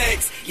we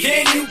sex,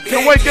 can you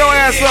So wake your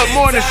ass up,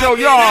 morning show,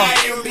 y'all.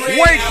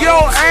 Wake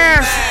your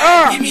ass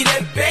up. Give me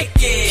that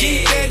Becky.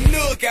 Keep that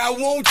nook, I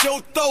want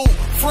your throat.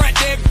 Front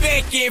that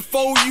Becky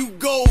before you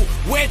go.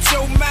 Wet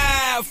your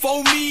mind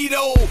for me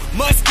though.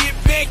 Must get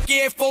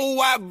Becky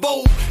before I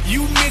bolt.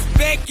 You miss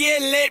Becky,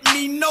 let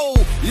me know.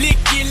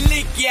 Licky,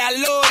 I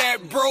love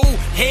that, bro.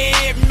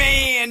 Head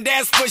man,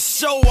 that's for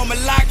sure. I'ma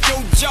lock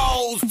your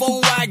jaws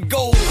before I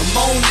go. I'm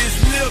on this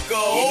liquor,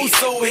 oh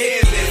so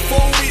heavy.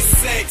 Before we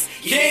sex,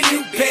 can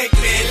you peck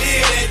me?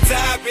 Live that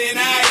top and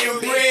I am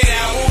red.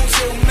 I want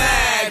your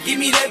mind, give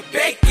me that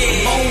Becky.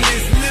 I'm on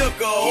this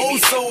liquor, oh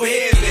so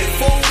heavy.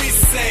 Before we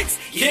sex,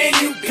 can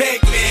you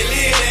peck me?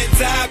 Live that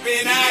top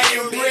and I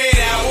am red.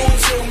 I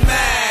want your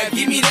mind,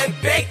 give me that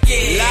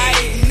Becky.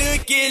 Like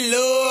Nookie,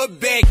 love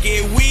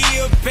Becky.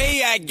 We'll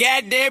pay, I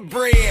got that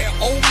bread.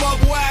 Oh my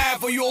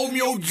wife, or you owe me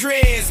your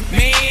dress.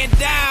 Man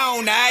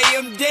down, I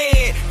am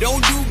dead.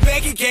 Don't do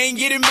Becky, can't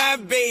get in my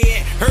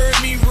bed.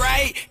 Heard me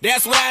right,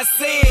 that's what I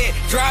said.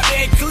 Drop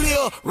that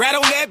clear, right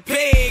on that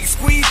peg.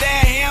 Squeeze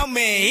that hammer,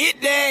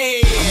 hit that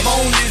head. I'm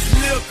on this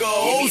liquor,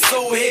 oh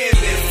so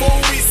heavy.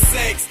 Before we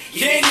sex,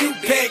 can you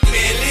peck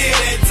me? Live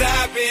that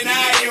top and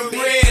I am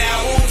red. I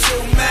want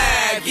your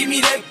mind, give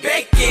me that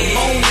Becky. I'm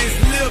on this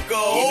liquor,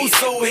 oh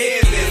so heavy.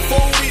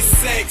 Before we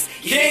sex,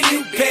 can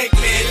you peck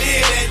me?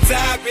 Live that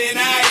top and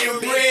I am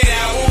red.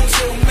 I want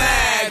your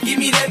mind, give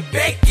me that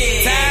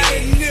Becky.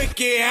 Tired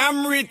Nookie,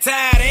 I'm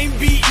retired, ain't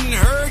beating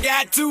her,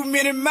 got too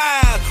many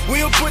miles.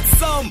 We'll put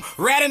some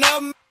right in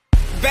her.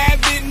 Bad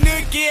bitch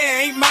Nookie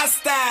ain't my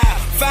style.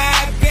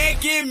 5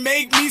 Becky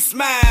make me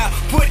smile.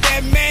 Put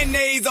that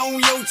mayonnaise on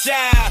your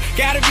child.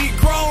 Gotta be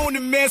grown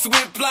to mess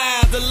with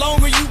pliers. The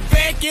longer you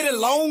Becky, the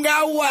longer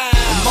I while.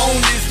 I'm on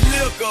this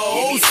liquor,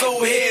 oh so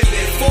heavy.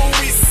 Before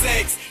we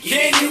sex,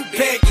 can you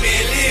peck me?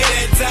 Live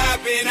that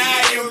top and I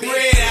am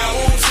red. I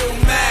want your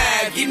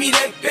mind, give me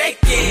that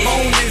Becky. I'm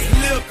on this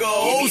liquor,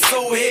 oh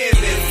so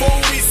heavy. Before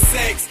we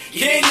sex,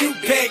 can you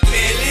peck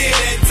me? Live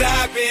that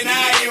top and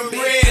I am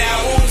red. I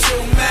want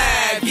your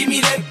mind, give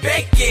me that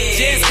Becky.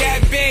 Just got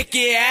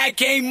Becky, I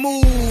can't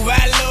move.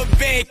 I love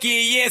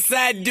Becky, yes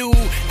I do.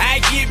 I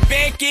get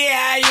Becky,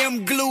 I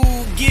am glue.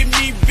 Give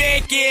me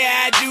Becky,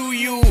 I do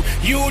you.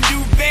 You don't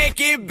do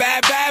Becky, bye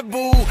bye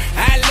boo.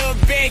 I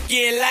love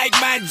Becky like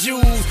my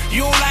jewels.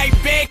 You don't like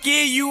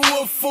Becky, you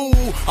a fool.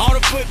 Ought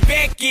to put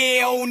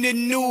Becky on the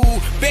new.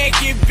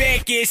 Becky,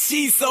 Becky,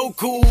 she's so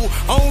cool.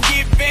 I don't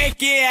get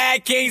Becky, I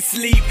can't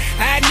sleep.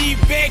 I need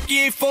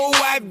Becky before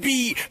I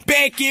beat.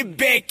 Becky,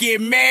 Becky,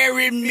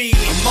 marry me.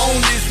 I'm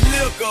on this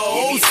liquor,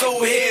 oh so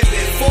heavy.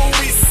 Before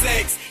we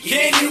sex,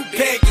 can you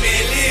peck me?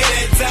 Live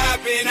that top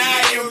and I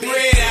am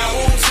ready. I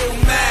want your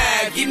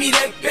mind, give me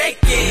that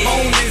Becky. I'm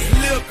on this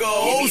liquor,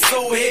 oh so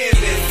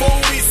heavy. Before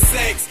we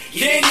sex,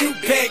 can you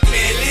peck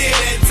me? Live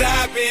that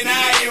top and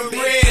I am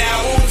ready. I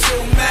want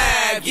your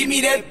mind, give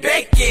me that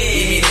Becky.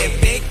 Give me that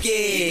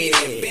Becky.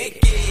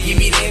 Give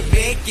me that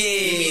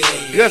Becky.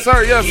 Yes,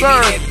 sir. Yes,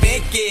 sir. Give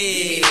me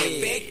that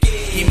Becky.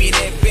 Give me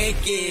that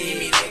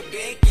Becky.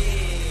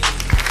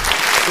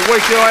 The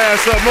Wake Your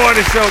Ass Up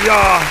Morning Show,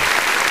 y'all.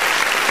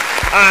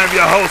 I'm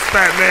your host,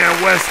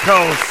 Phatman, West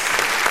Coast.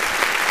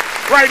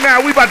 Right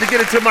now, we about to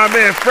get into my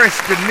man Fresh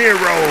De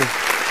Niro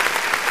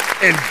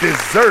and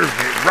Deserve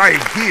It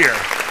right here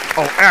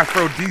on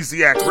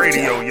AFRO-DISIAC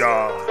Radio,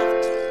 y'all.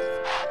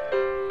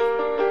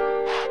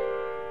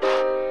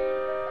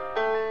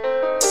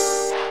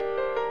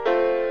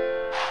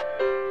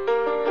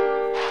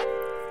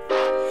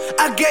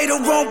 I gave the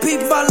wrong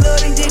people my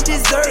love, they didn't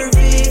deserve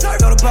it.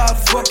 Thought about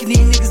fucking these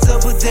niggas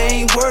up, but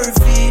they ain't worth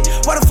it.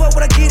 Why the fuck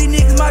would I give these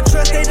niggas my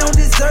trust? They don't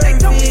deserve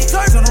it.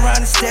 Turn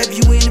around and stab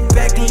you in the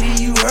back and leave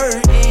you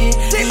hurting.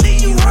 They leave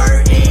you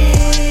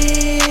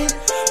hurting.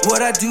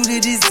 What I do to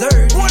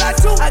deserve it? What I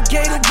do? I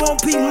gave the wrong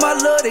people my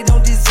love, they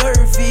don't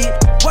deserve it.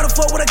 Why the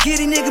fuck would I give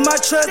these niggas my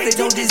trust? They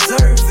don't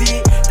deserve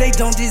it. They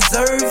don't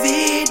deserve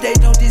it. They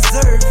don't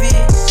deserve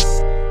it.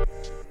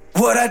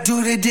 What I do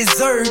to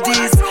deserve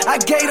this? I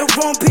gave the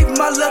wrong people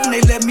my love and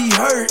they let me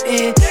hurt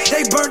it.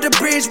 They burned the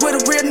bridge with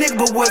a real nigga,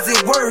 but was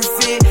it worth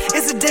it?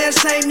 It's a damn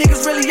shame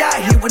niggas really out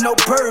here with no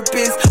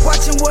purpose.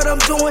 Watching what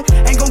I'm doing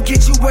ain't gon'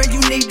 get you where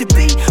you need to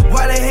be.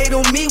 Why they hate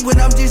on me when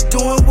I'm just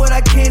doing what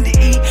I can to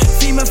eat?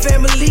 Feed my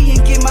family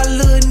and get my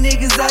little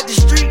niggas out the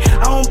street.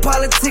 I don't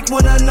politic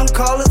when none of them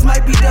callers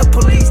might be the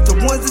police. The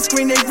ones that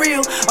scream they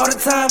real all the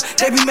time,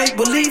 they be make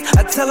believe.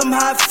 I tell them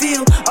how I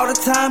feel all the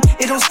time,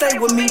 it don't stay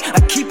with me.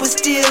 I keep it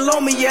still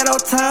on me at all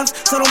times,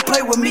 so don't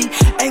play with me.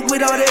 Ain't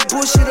with all that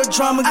bullshit or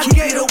drama, keep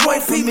it away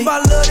from me.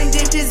 My love, they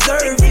didn't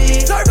deserve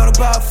it. Thought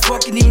about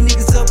fucking these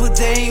niggas up, but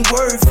they ain't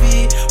worth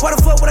it. Why the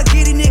fuck would I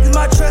give these niggas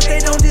my trust? They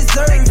don't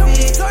deserve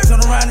it.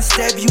 Turn around and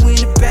stab you in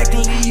the back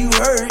and leave you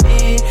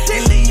hurting. They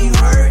leave you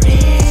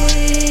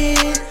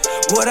hurting.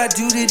 What I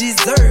do to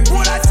deserve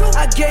it?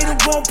 I gave the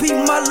wrong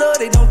people my love,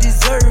 they don't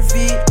deserve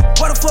it.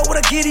 Why the fuck would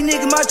I give these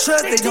niggas my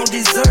trust? They don't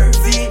deserve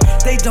it.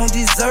 They don't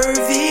deserve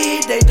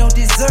it. They don't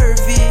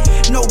deserve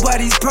it.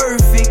 Nobody's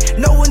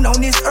perfect. No one on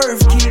this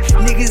earth kid.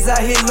 Niggas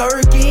out here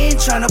lurking,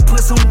 tryna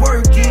put some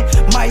work in.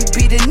 Might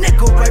be the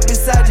nickel right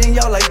beside you and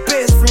y'all like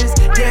best friends.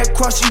 They'll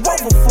cross you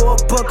over for a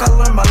buck, I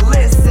learned my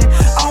lesson.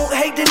 I don't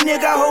hate the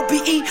nigga, I hope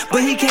he eat,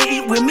 but he can't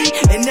eat with me.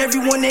 And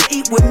everyone that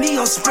eat with me,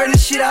 I'm spreading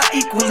shit out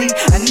equally.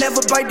 I never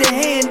bite the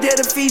hand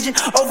that'll feed you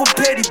over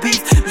petty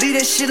beef. Leave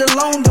that shit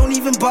alone, don't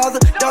even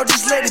bother, dog,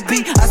 just let it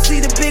be. I see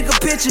the bigger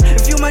picture,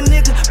 if you my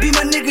nigga, be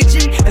my nigga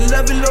G. And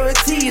love and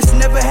loyalty is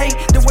never hate,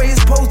 the way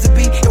it's supposed to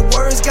be. Your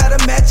words gotta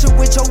match up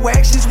with your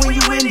actions when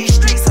you in these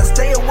streets. I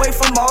stay away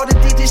from all the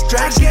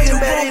distractions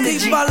and bad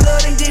energy. My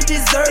love, they didn't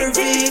deserve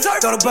it.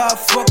 Thought about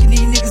fucking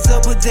these niggas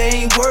up, but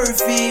they ain't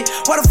worth it.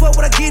 Why the fuck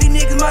would I give these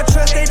niggas my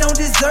trust? They don't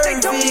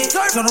deserve it.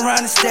 Turn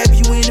around and stab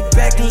you in the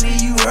back and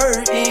leave you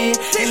hurting.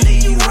 They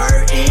leave you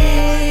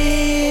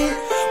hurting.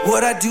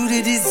 What I do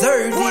to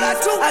deserve it?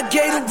 I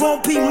gave the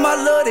wrong people my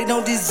love, they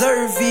don't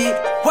deserve it.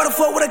 Why the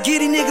fuck would I give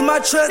these niggas my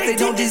trust? They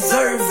don't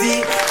deserve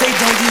it. They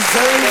don't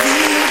deserve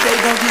it. They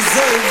don't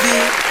deserve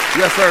it.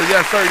 Yes, sir.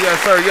 Yes, sir. Yes,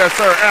 sir. Yes,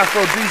 sir.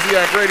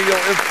 AFRO-DISIAC Radio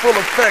in full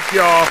effect,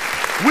 y'all.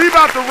 We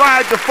about to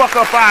ride the fuck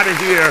up out of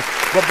here.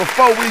 But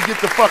before we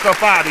get the fuck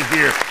up out of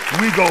here,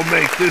 we gon'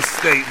 make this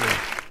statement.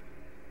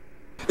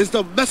 It's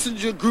the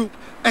messenger group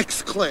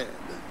X-Clan.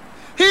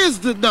 Here's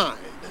the 9.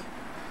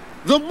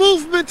 The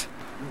movement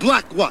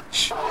Black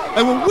Watch.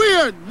 And when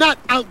we're not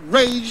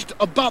outraged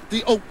about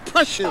the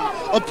oppression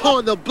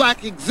upon the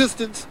black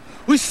existence,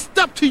 we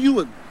step to you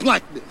in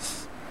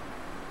blackness.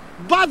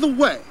 By the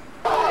way,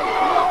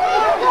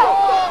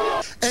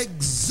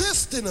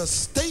 exist in a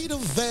state of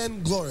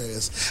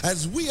vainglorious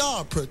as we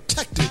are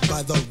protected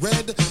by the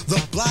red,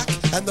 the black,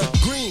 and the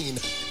green.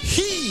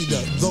 Heed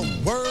the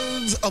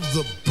words of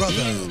the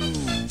brother,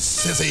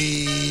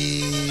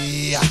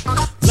 Sissy.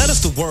 Let us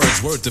the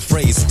words, word to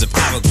phrase to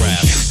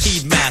paragraph.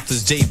 Heed math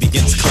as J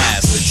begins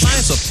class.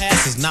 Science or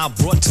past is now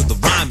brought to the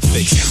rhyme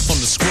fix.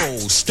 From the scroll,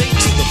 straight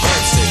to the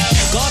verse.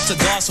 God to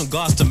gods, from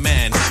gods to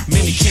man.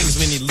 Many kings,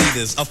 many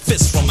leaders, a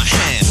fist from a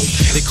hand.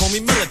 They call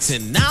me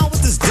militant, now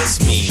what does this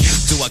mean?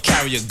 Do I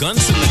carry a gun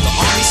to make the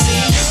army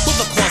scene? With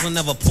the cause I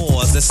never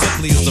pause, as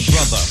simply as the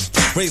brother.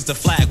 Raise the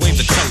flag, wave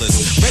the colors.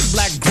 Red,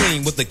 black,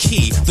 green with the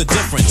key, the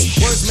difference.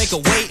 Words make a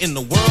way in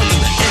the world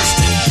in an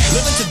instant.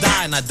 Living to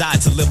die and I die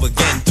to live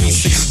again.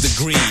 360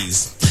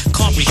 degrees.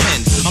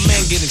 Comprehend, a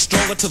man getting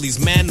stronger till he's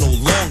man no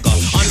longer.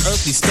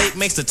 Unearthly state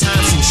makes the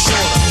time seem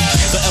shorter.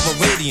 The ever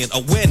radiant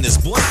awareness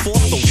brought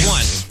forth the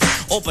one.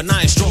 Open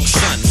eye, stroke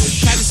sun.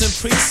 Practice and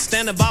preach,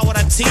 standing by what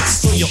I teach.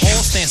 So you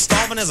all stand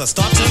starving as I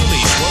start to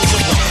unleash. Words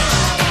of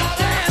love.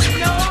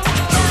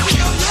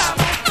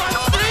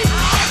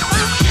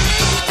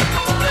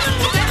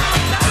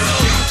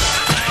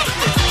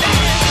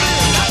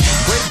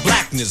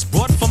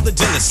 Brought from the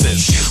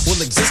Genesis will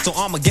exist till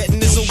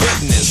Armageddon is a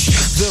witness.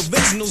 The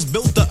originals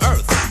built the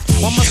earth.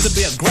 Why must there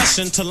be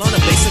aggression to learn a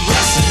basic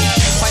lesson?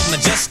 Quite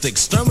majestic,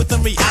 stern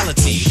within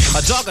reality.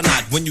 A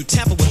juggernaut when you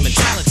tamper with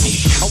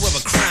mentality. I wear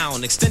a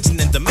crown, extension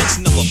and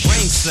dimension of a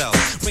brain cell,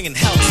 bringing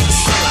hell to the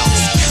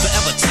sellouts. The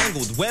ever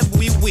tangled web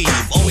we weave,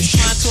 always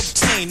trying to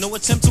obtain, no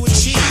attempt to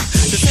achieve.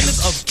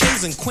 Descendants of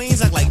kings and queens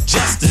act like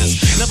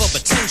jesters, never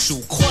potential,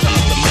 quarter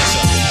of the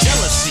measure.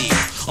 Jealousy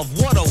of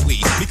what are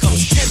we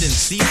becomes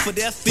tendency for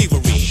their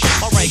thievery.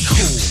 Alright,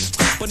 cool,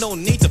 but no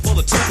need to pull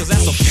the tool, cause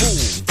that's a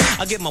fool.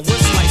 I get my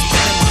words like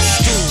pen in my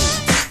stool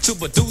to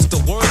produce the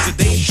words that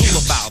they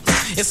drool about.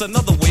 It's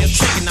another way of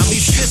taking out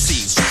these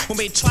sissies who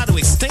may try to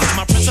extinct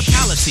my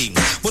principality.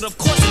 But of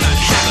course they're not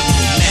having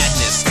me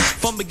madness.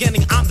 From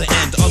beginning, I'm the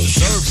end,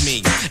 observe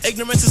me.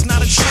 Ignorance is not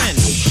a trend.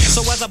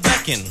 So as I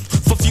beckon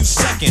for a few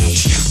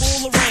seconds,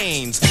 pull the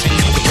reins and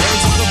hear the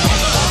words of the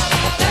brother.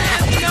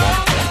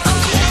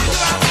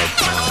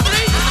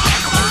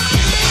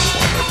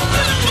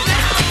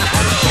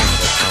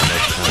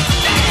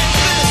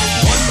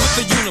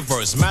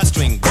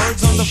 Mastering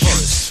words on the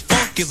verse.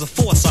 Funk is a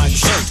force I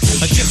exert.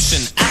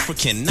 Egyptian,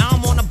 African, now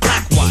I'm on a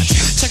black watch.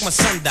 Check my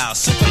sundial,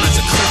 synchronize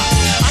the clock.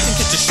 I can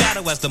catch a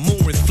shadow as the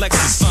moon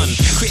reflects the sun.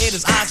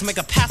 Creator's eyes make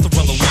a path of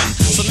brother one.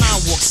 So now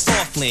I walk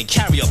softly and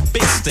carry a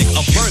big stick,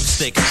 a verb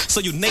stick,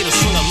 so you natives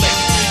swing a lick.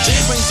 Jay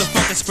brings the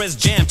funk and spreads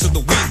jam to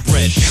the wheat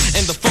bread.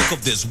 And the funk of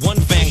this one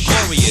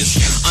vainglorious,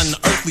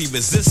 unearthly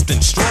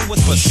resistance, strong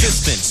with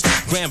persistence.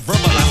 Grand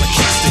verbal a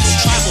kickstitch,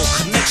 tribal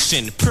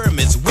connection,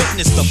 pyramids,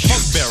 witness the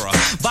funk bearer.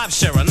 Vibe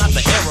sharer, not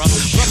the error.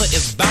 Brother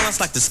is balanced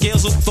like the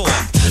scales of Thor.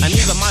 And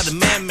neither minded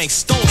man makes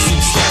stones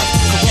seem soft.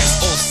 Corrupts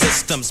all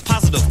systems,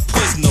 positive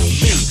poison of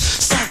me.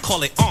 Some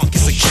call it onk,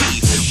 it's a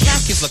key.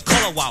 Black is a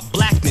color while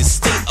blackness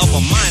state of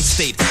a mind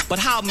state. But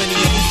how many of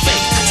you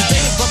fake?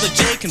 Today Brother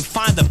J can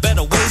find a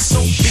better way, so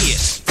be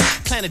it.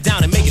 Plan it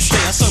down and make it stay,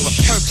 I serve a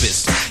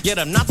purpose.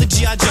 Yet I'm not the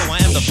G.I. Joe, I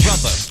am the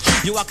brother.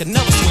 Yo, I could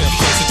never swear a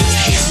place, so just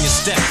hasten your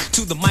step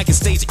to the mic and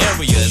stage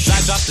area as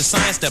I drop the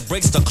science that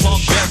breaks the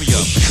clogged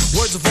barrier.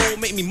 Words of old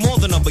make me more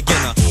than a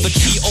beginner. The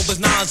key opens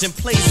knowledge and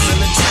places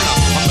an antenna.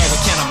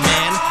 American a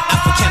man,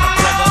 African a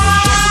brother.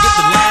 Don't forget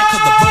the land,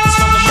 cause the birth is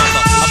from the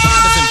mother. A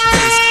vibe is in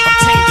place,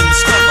 obtained and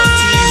discovered.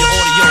 Tune in your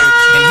audio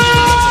and hear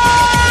the words of the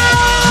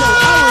Yo,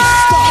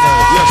 Aristotle.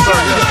 Yes,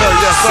 sir, yes, sir,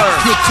 yes, sir.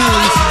 Your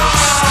tunes,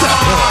 step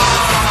on.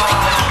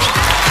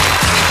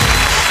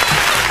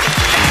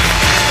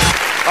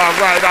 All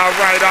right.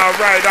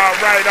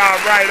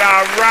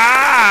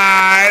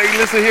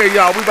 Listen here,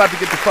 y'all. We about to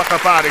get the fuck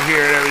up out of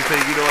here and everything,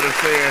 you know what I'm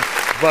saying?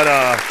 But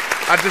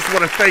I just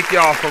want to thank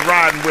y'all for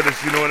riding with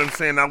us, you know what I'm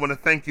saying? I want to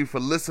thank you for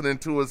listening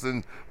to us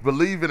and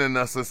believing in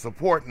us and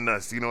supporting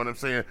us, you know what I'm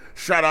saying?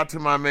 Shout out to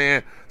my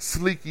man,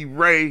 Sleeky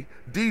Ray,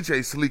 DJ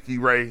Sleeky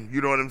Ray,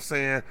 you know what I'm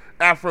saying?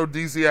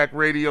 AFRO-DISIAC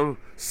Radio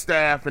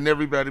staff and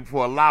everybody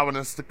for allowing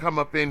us to come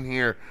up in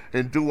here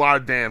and do our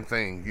damn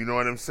thing, you know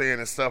what I'm saying,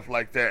 and stuff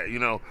like that, you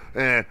know,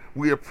 and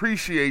we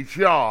appreciate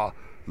y'all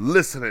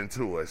listening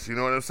to us, you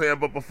know what I'm saying?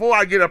 But before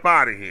I get up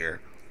out of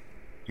here,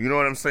 you know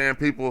what I'm saying,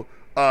 people,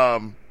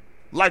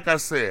 like I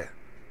said,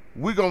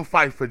 we gonna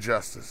fight for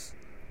justice.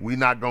 We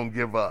not gonna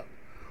give up.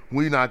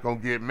 We not gonna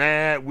get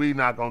mad. We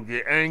not gonna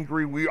get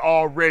angry. We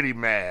already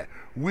mad.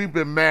 We've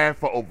been mad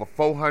for over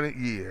 400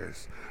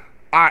 years.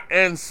 Our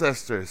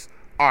ancestors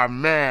are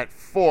mad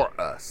for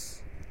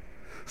us.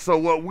 So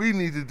what we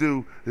need to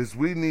do is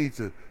we need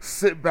to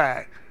sit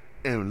back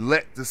and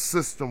let the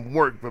system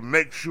work, but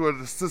make sure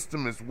the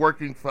system is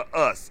working for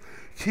us.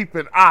 Keep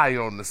an eye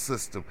on the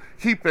system.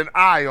 Keep an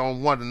eye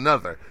on one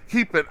another.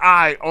 Keep an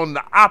eye on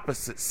the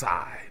opposite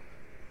side.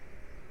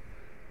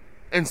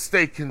 And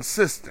stay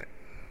consistent.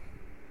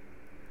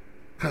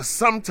 Because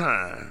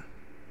sometimes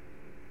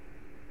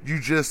you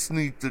just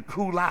need to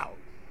cool out.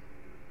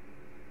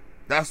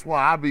 That's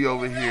why I be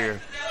over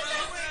here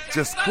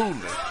just cooling.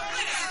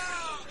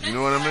 You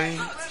know what I mean?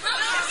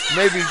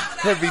 Maybe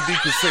Heavy D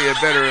could say it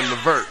better in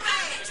Levert.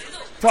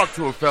 Talk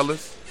to him,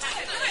 fellas.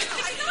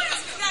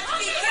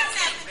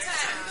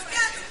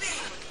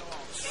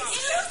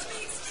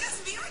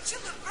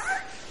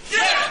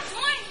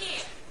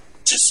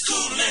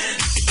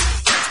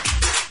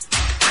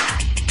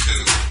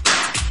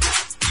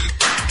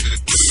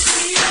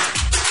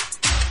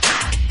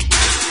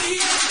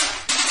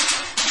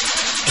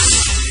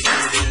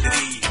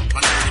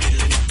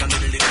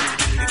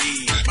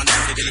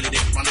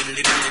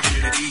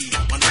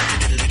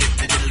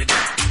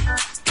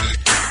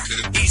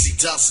 Easy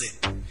does it.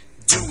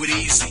 Do it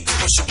easy.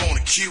 Push up on a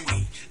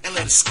cutie and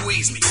let it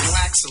squeeze me.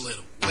 Relax a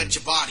little. Let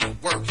your body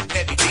work.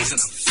 Heavy D's in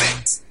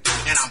effect.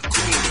 And I'm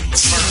cool with the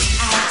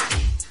first.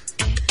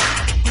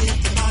 With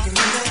the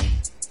margarita,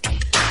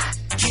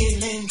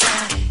 killing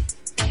down.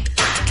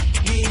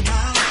 Me and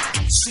my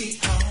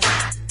sweetheart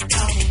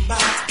talking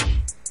about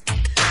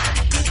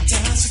good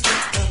times to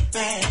get the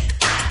bad.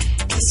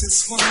 This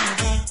is one of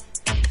the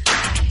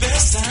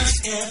best times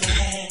we ever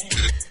had.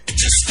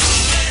 Just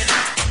coolin',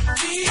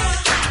 yeah.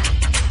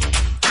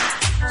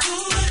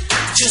 Coolin',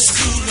 just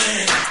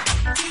coolin',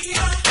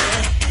 yeah.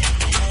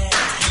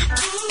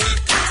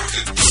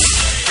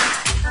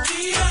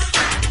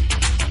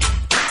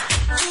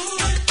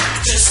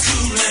 Just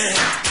coolin',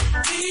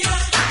 yeah.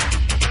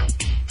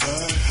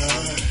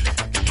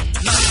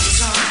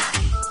 Life's on.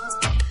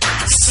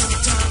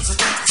 Sometimes I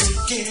got to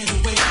get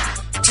away,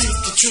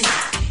 take a trip.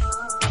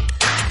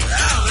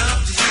 Out of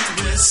the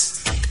U.S.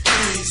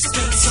 It's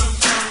been some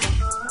time.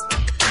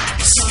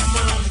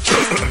 Someone to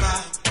care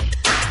about.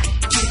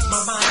 Keep my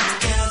mind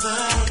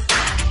together.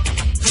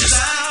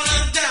 Without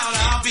a doubt,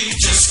 I'll be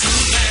just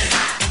coolin'.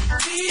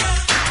 Yeah.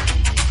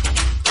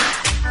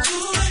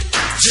 Coolin'.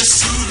 Just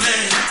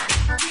coolin'.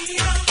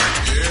 Yeah.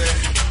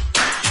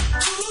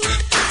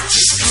 Coolin'.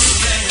 Just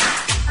coolin'.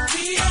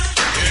 Yeah.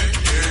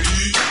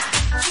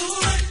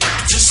 Coolin'.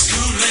 Just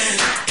coolin'.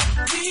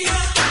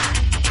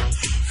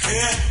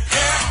 Yeah.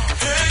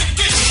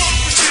 Get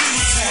what you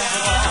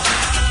have.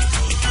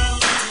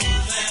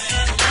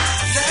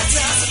 Let's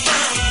have some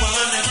fun,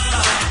 one and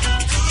all.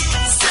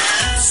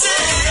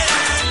 Say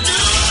and do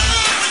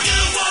what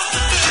you want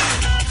to do.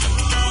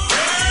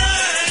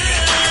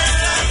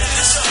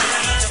 It's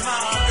alright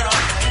tomorrow.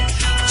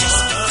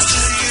 Just up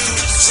to you.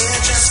 Say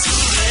just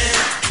coolin'.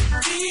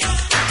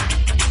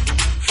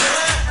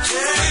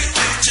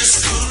 Just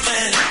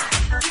coolin'.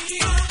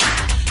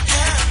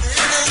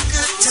 Having a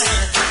good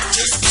time.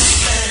 Just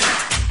coolin'.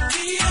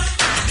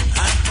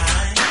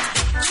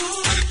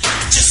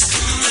 Just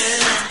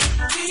coolin'.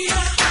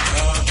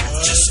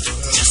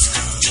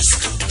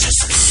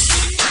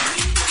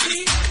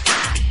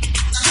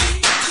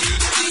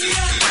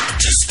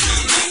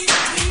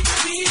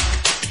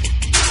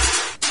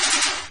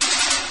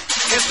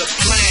 Here's the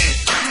plan.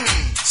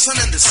 Sun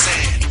in the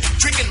sand.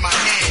 Drinking my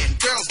hand.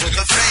 Girls with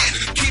a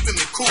fan. Keeping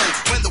me cool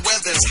when the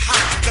weather's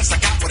hot. Cause I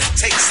got what it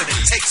takes and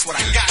it takes what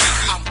I got.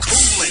 I'm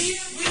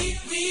coolin'.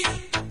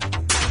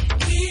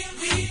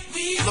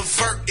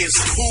 Levert is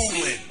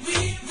coolin'.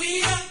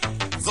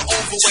 The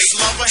overweight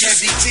lover,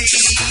 heavy D.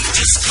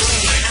 Just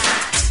coolin'.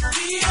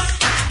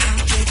 I'm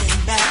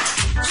giving back.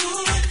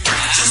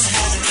 Just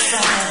having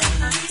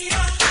fun.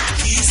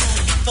 He's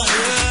having fun.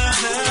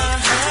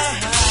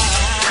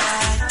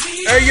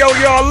 Hey, yo,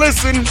 y'all,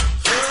 listen.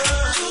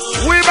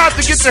 We're about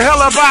to get the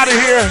hell up out of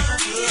here.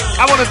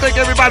 I want to thank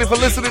everybody for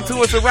listening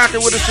to us and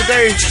rocking with us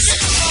today.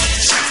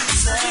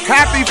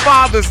 Happy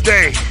Father's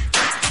Day.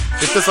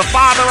 If there's a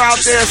father out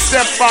there,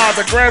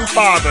 stepfather,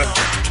 grandfather,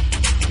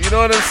 you know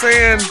what I'm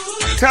saying?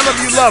 Tell him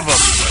you love him.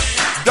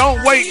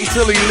 Don't wait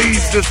until he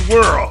leaves this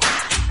world.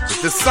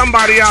 If there's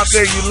somebody out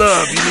there you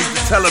love, you need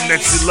to tell him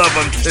that you love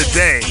him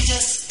today.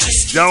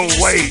 Don't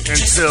wait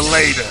until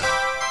later.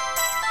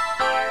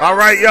 All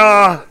right,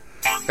 y'all.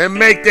 And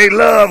make their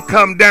love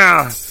come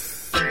down.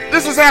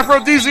 This is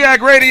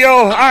AFRO-DISIAC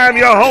Radio. I am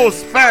your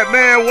host,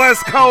 Phatman,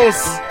 West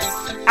Coast.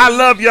 I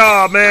love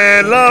y'all,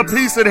 man. Love,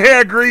 peace, and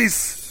hair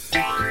grease.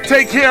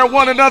 Take care of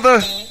one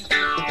another.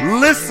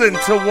 Listen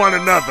to one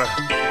another.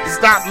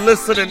 Stop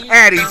listening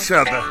at each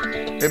other.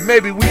 And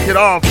maybe we can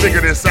all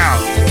figure this out.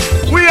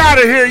 We out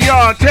of here,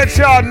 y'all. Catch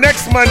y'all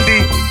next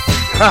Monday.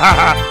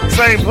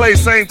 Same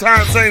place, same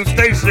time, same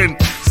station,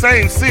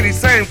 same city,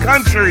 same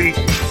country.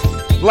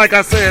 Like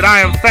I said, I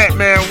am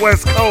Phatman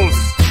West Coast.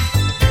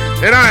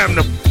 And I am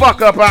the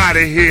fuck up out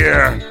of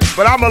here.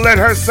 But I'm gonna let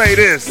her say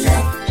this.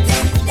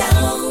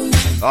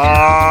 Oh,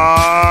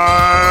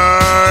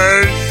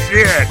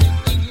 shit.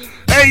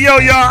 Hey, yo,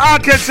 y'all, I'll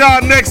catch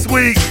y'all next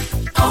week.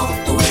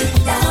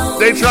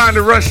 They trying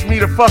to rush me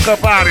to fuck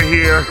up out of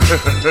here.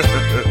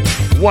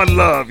 One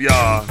love,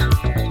 y'all.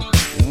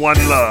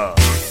 One love.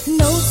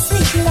 No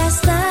sleep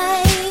last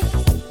night.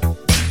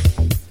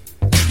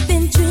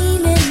 Been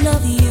dreaming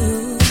of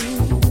you.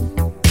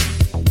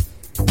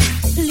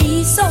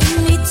 Please hold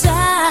me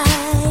tight.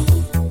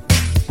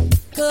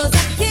 'Cause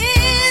I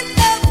can't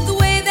love the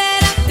way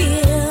that I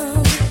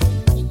feel.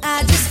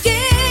 I just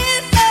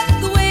can't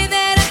love the way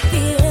that I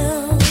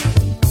feel.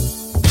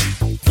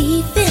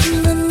 Deep in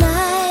the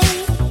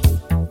night,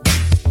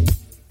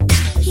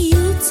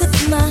 you took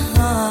my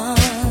heart.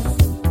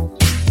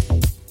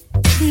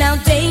 Now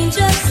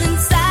danger's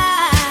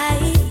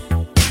inside.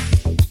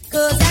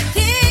 'Cause I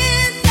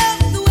can't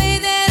love the way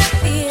that I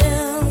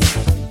feel.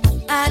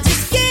 I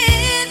just can't.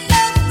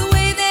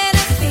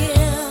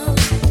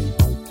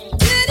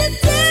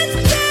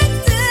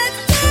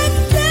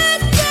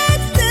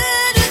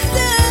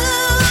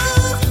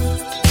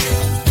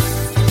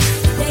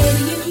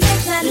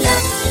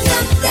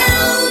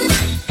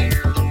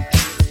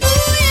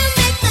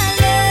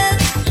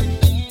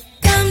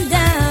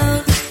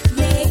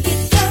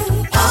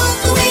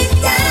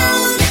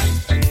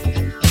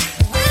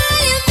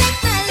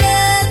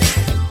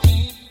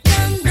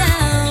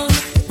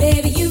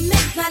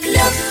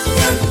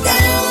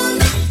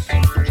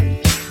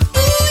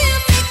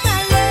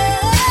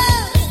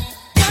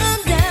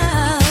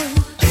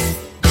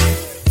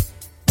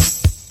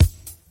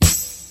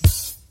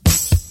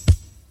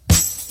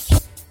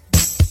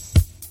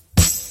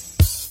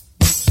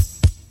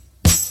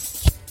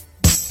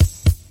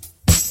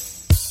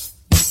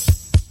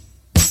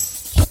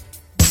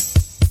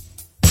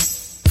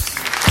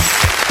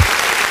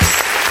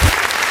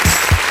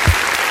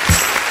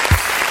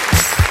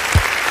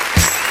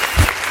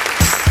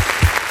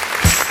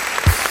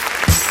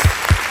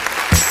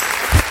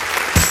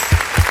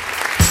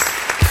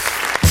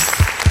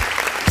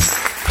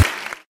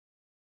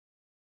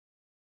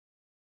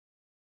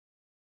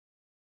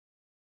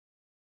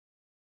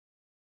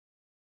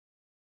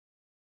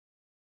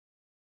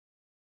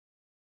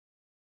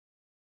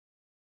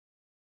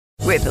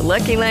 With the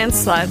Lucky Land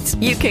Slots,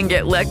 you can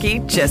get lucky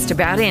just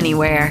about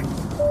anywhere.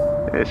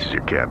 This is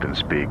your captain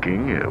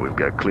speaking. We've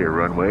got clear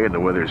runway and the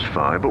weather's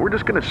fine, but we're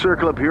just going to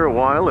circle up here a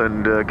while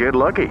and get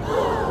lucky.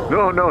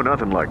 No,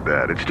 nothing like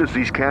that. It's just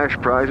these cash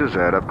prizes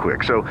add up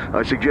quick. So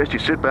I suggest you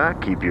sit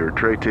back, keep your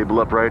tray table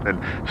upright, and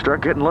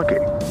start getting lucky.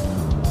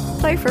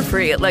 Play for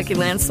free at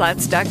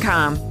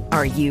LuckyLandSlots.com.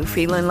 Are you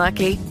feeling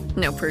lucky?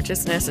 No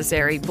purchase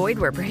necessary. Void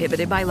where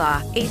prohibited by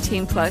law.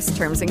 18+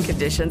 terms and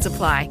conditions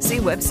apply. See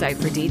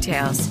website for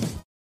details.